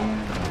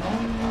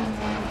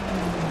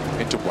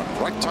 into 1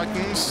 right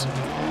tightens,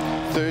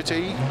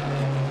 30,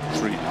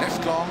 3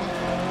 left long,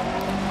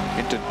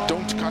 into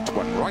don't cut,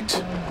 1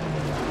 right,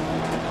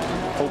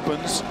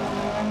 opens,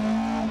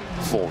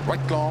 4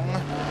 right long,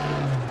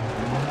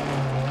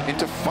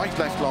 into 5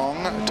 left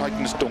long,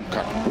 tightens, don't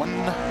cut, 1,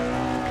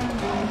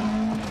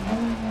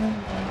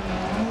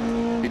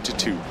 into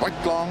 2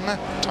 right long,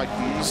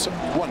 tightens,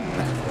 1,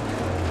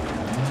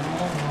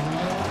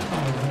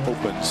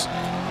 opens,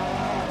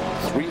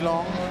 3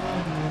 long,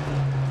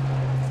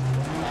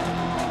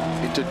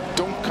 into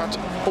don't cut,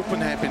 open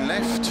hairpin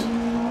left,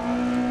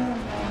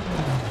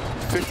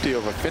 50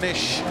 over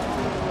finish,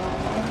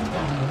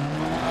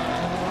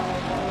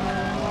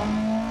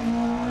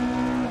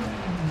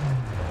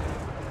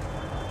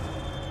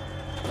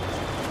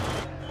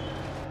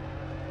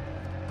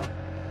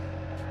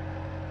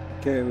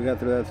 Okay, we got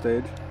through that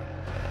stage.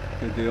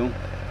 Good deal.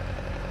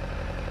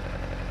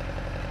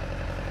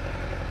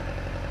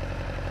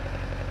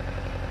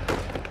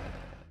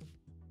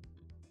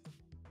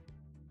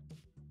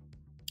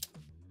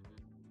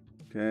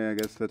 Okay, I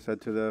guess let's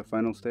head to the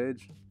final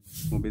stage.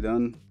 We'll be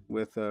done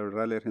with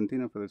Rally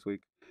Argentina for this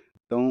week.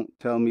 Don't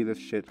tell me this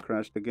shit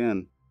crashed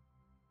again.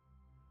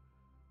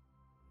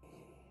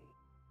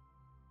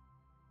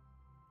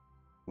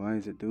 Why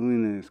is it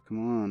doing this?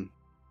 Come on.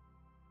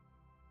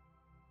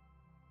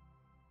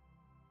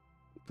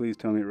 Please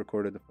tell me it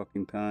recorded the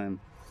fucking time.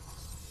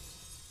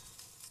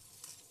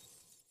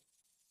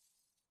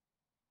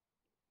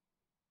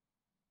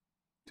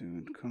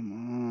 Dude, come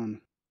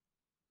on.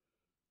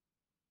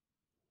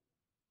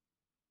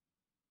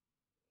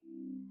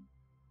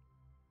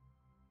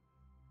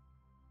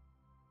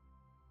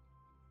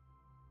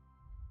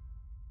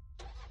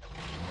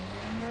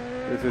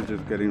 This is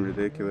just getting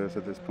ridiculous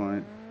at this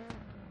point.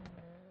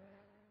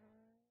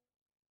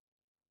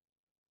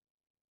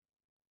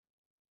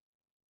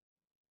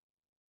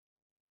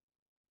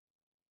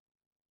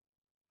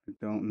 I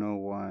don't know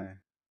why.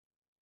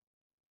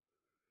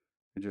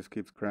 It just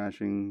keeps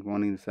crashing,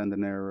 wanting to send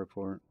an error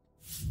report.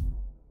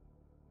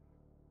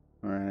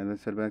 Alright,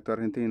 let's head back to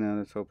Argentina.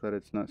 Let's hope that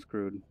it's not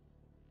screwed.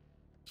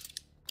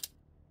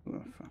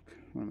 Oh, fuck.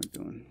 What am I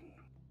doing?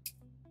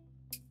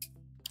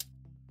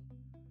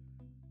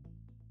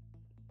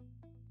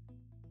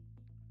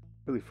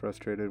 Really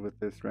frustrated with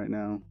this right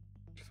now.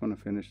 Just want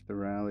to finish the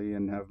rally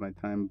and have my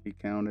time be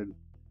counted.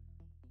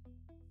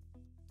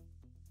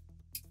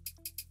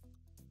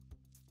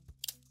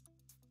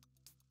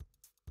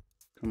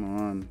 Come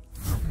on.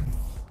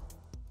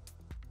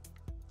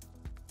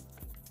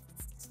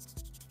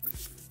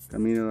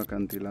 Camino de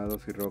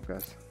acantilados y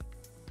rocas.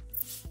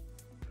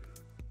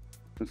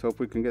 Let's hope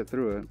we can get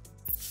through it.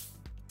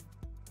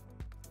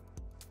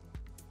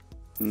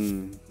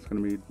 It's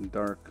gonna be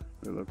dark,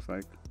 it looks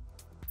like,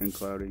 and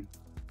cloudy.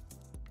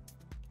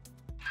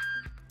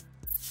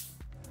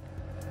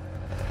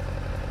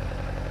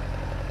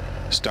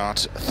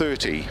 Starts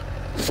 30,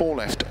 4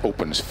 left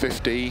opens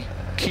 50,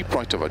 keep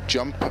right of a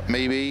jump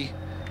maybe,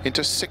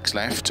 into 6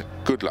 left,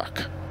 good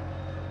luck.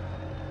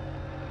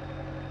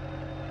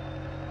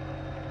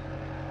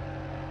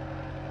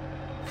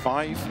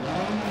 Five,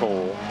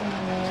 4,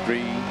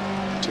 3,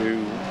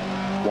 2,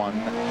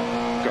 1,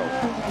 go.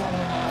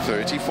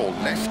 34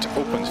 left,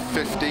 opens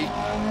 50,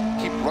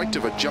 keep right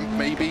of a jump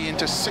maybe,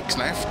 into 6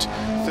 left,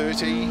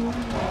 30,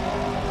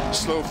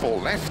 slow 4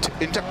 left,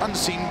 into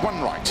unseen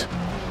 1 right.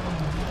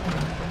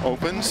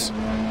 Opens,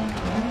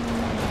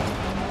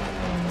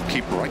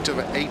 keep right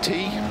over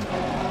 80,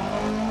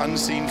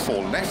 unseen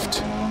 4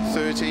 left,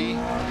 30,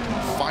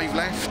 5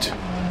 left,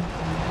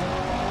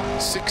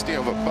 60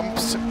 over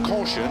bumps,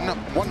 caution,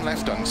 1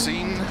 left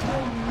unseen,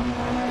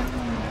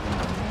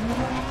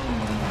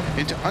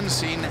 into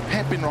unseen,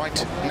 hairpin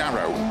right,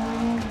 narrow,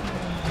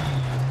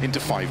 into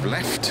 5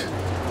 left,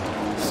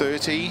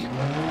 30,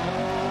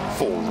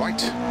 4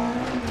 right,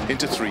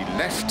 into 3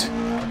 left,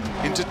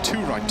 into 2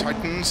 right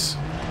tightens,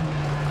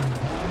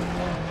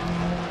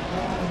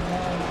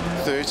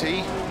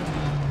 30,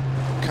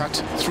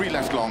 cut, 3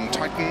 left long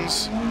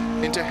tightens,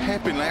 into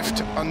hairpin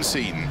left,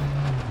 unseen.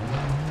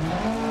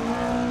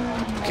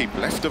 Keep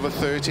left over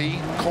 30,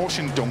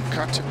 caution don't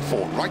cut,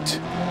 4 right,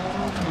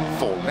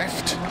 4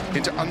 left,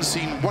 into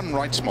unseen 1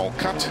 right small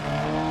cut,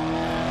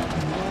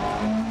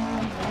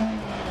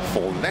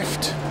 4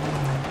 left,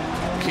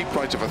 keep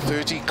right over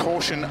 30,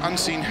 caution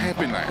unseen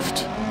hairpin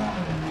left.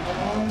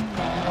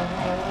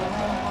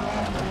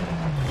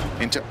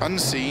 Into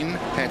unseen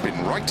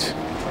hairpin right,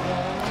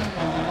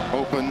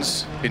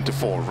 opens into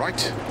 4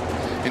 right,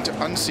 into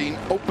unseen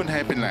open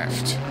hairpin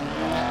left,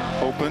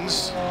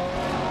 opens,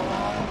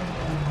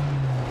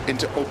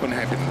 into open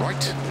hairpin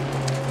right,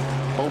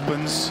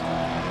 opens,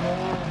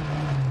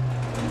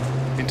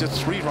 into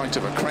 3 right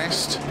of a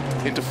crest,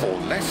 into 4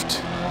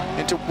 left,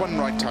 into 1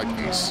 right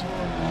tightens.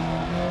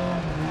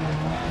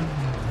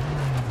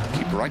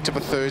 Keep right of a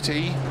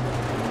 30,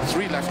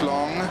 3 left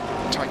long,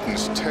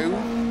 tightens 2,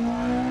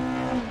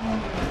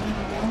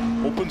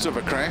 opens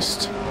over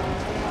crest,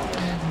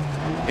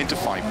 into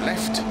 5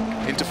 left,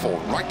 into 4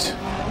 right,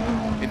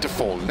 into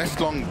 4 left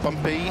long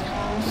bumpy,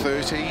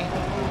 30,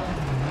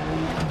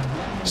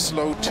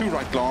 slow 2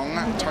 right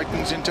long,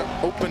 tightens into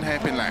open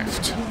hairpin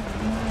left.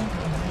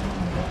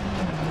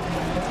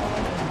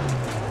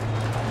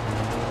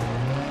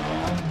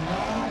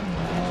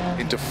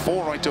 Into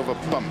 4 right over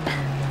bump.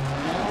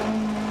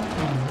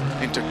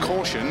 Into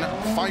caution,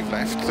 5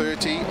 left,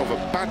 30 over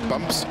bad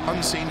bumps,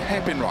 unseen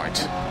hairpin right.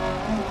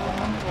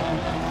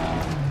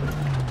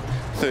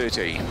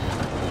 30.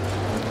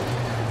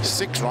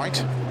 6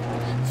 right,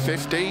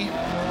 50,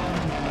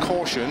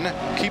 caution,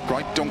 keep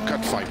right, don't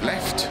cut 5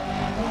 left,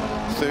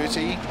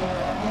 30,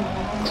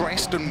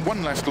 crest and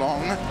 1 left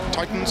long,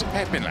 tightens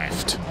hairpin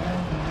left.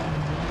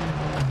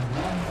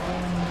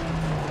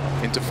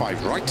 Into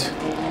 5 right,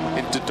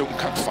 into don't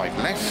cut 5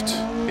 left,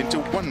 into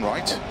 1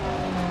 right,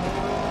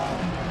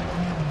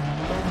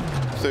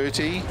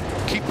 30,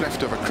 keep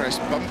left over crest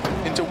bump,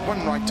 into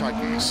 1 right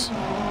tightens.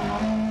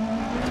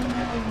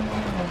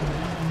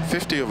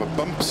 50 over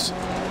bumps,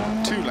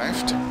 2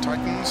 left,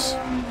 tightens,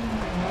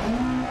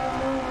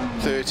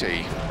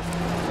 30,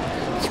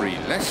 3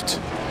 left,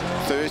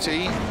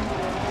 30,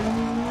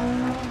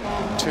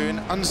 turn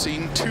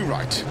unseen 2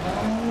 right,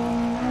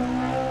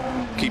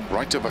 keep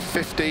right over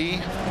 50,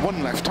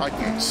 1 left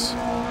tightens,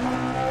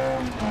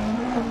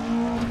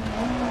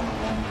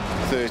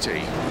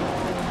 30,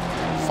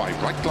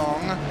 5 right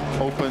long,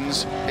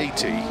 opens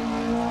 80.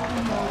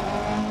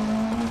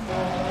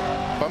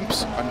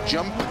 Bumps and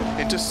jump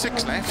into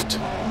 6 left,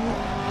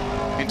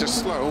 into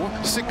slow,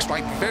 6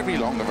 right very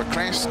long of a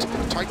crest,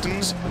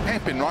 tightens,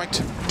 hairpin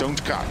right,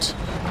 don't cut.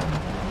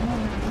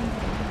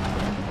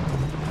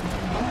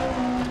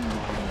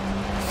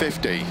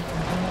 50,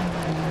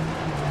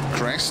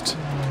 crest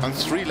and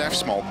 3 left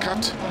small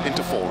cut,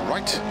 into 4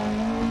 right,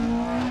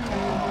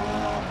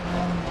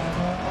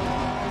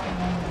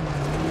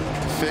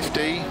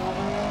 50.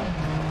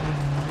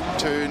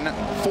 Turn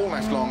 4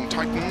 left long,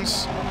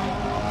 tightens.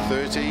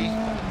 30.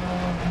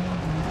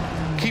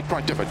 Keep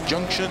right of a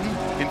junction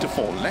into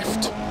 4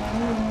 left.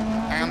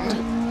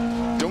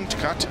 And don't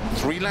cut,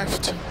 3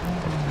 left.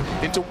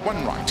 Into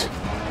 1 right.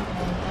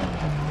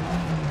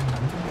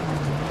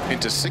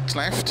 Into 6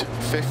 left,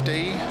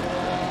 50.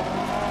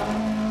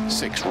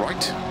 6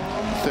 right,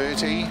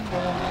 30.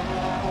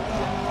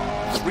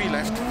 3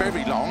 left,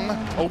 very long,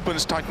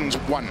 opens, tightens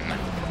 1.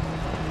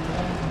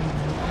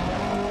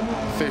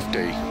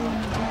 50.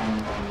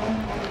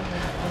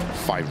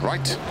 5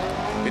 right,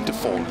 into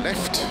 4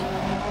 left.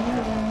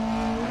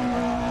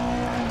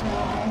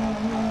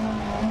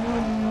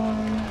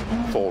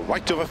 4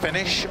 right over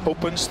finish,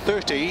 opens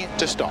 30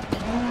 to stop.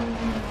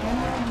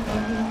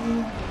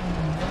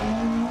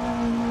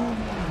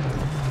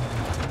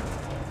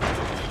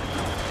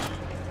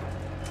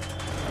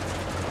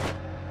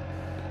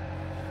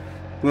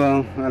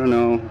 Well, I don't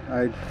know.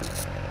 I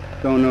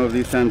don't know if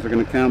these times are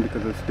going to count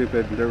because the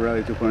stupid Dirt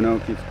Rally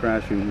 2.0 keeps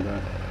crashing,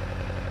 but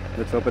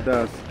let's hope it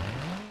does.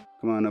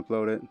 Come on,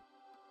 upload it.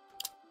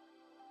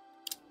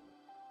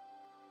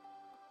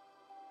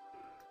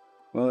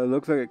 Well, it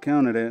looks like it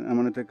counted it. I'm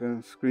going to take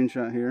a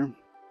screenshot here.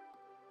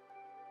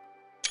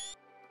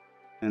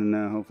 And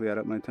hopefully add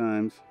up my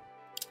times.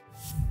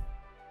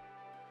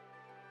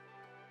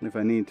 If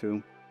I need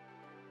to.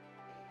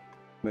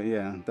 But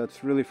yeah,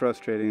 that's really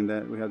frustrating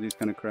that we have these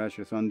kind of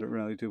crashes on Dirt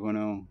Rally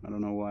 2.0. I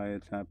don't know why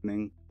it's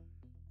happening.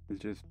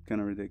 It's just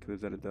kind of ridiculous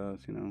that it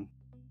does, you know.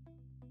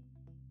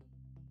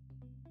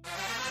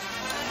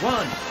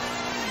 1,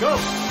 go!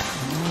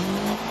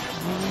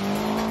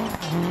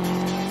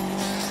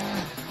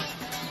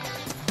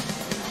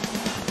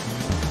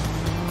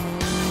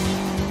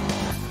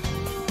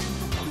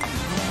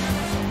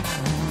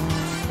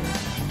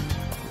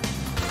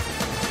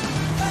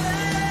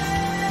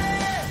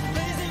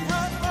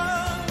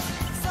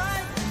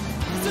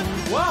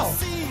 Wow!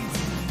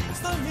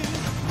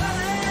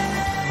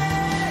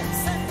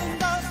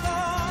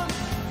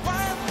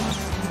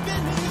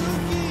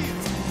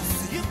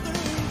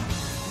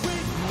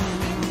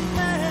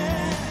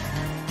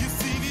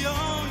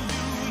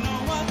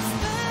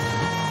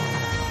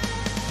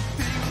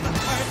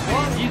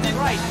 One easy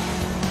right.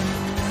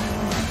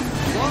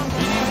 One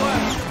easy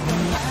left.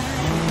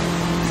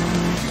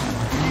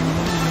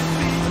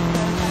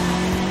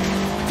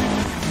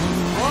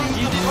 One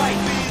easy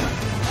right.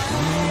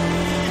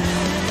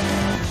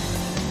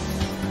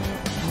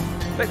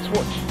 Let's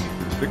watch.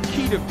 The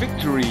key to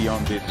victory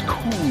on this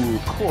cool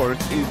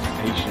course is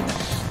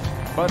patience.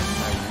 But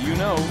as you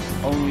know,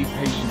 only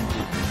patience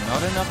is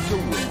not enough to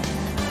win.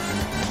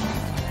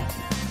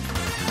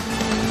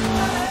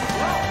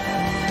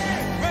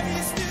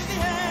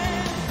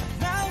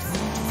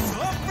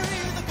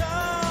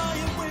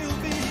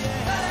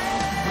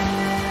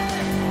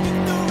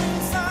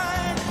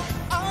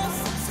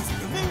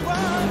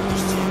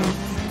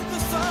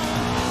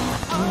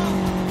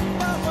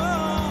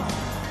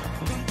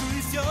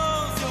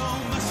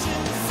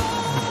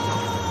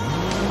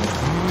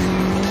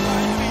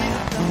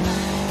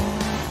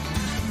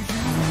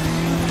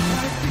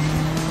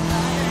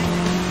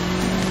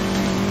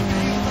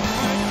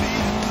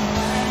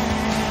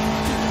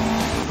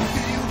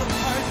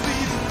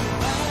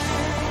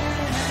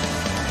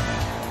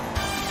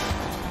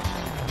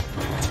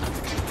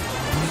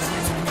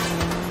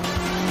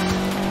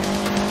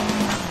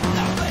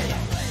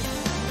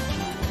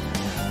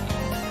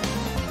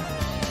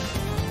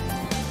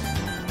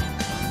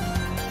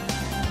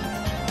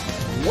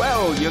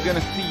 Well, you're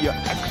gonna see your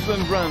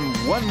excellent run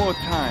one more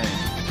time.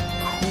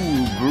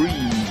 Cool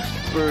breeze,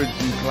 birds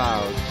and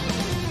clouds.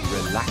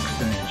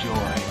 Relax and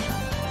enjoy.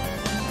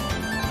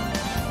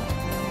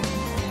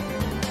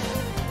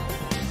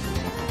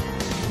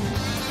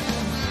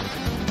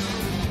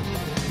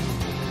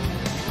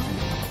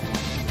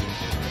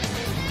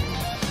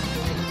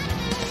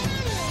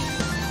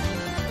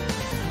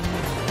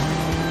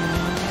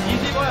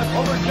 Easy left,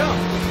 over jump.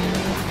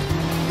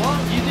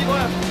 One easy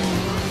left.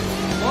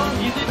 One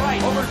easy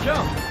right, over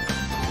jump.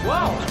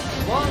 Wow,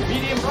 one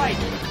medium right.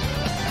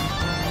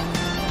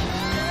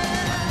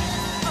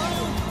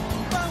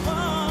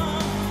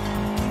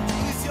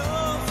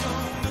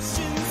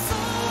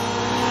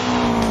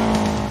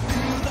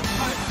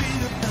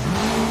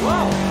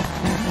 Wow.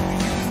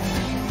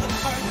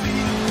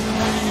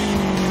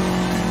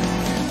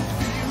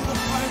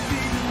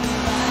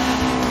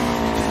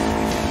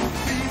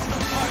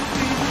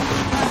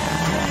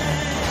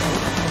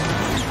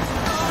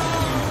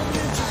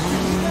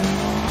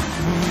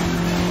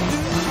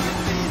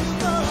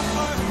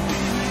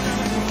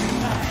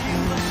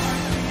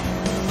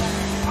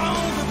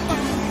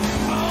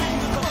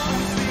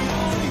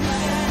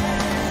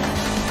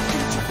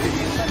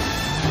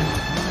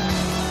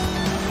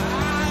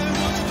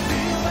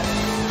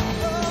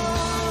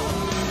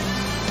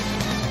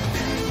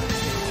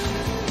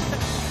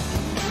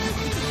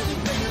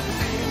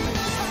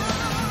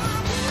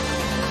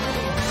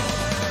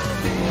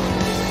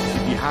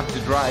 Have to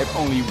drive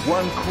only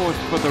one course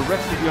for the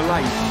rest of your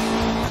life,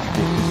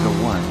 this is the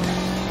one.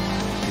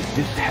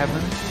 this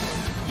heaven?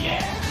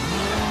 Yeah.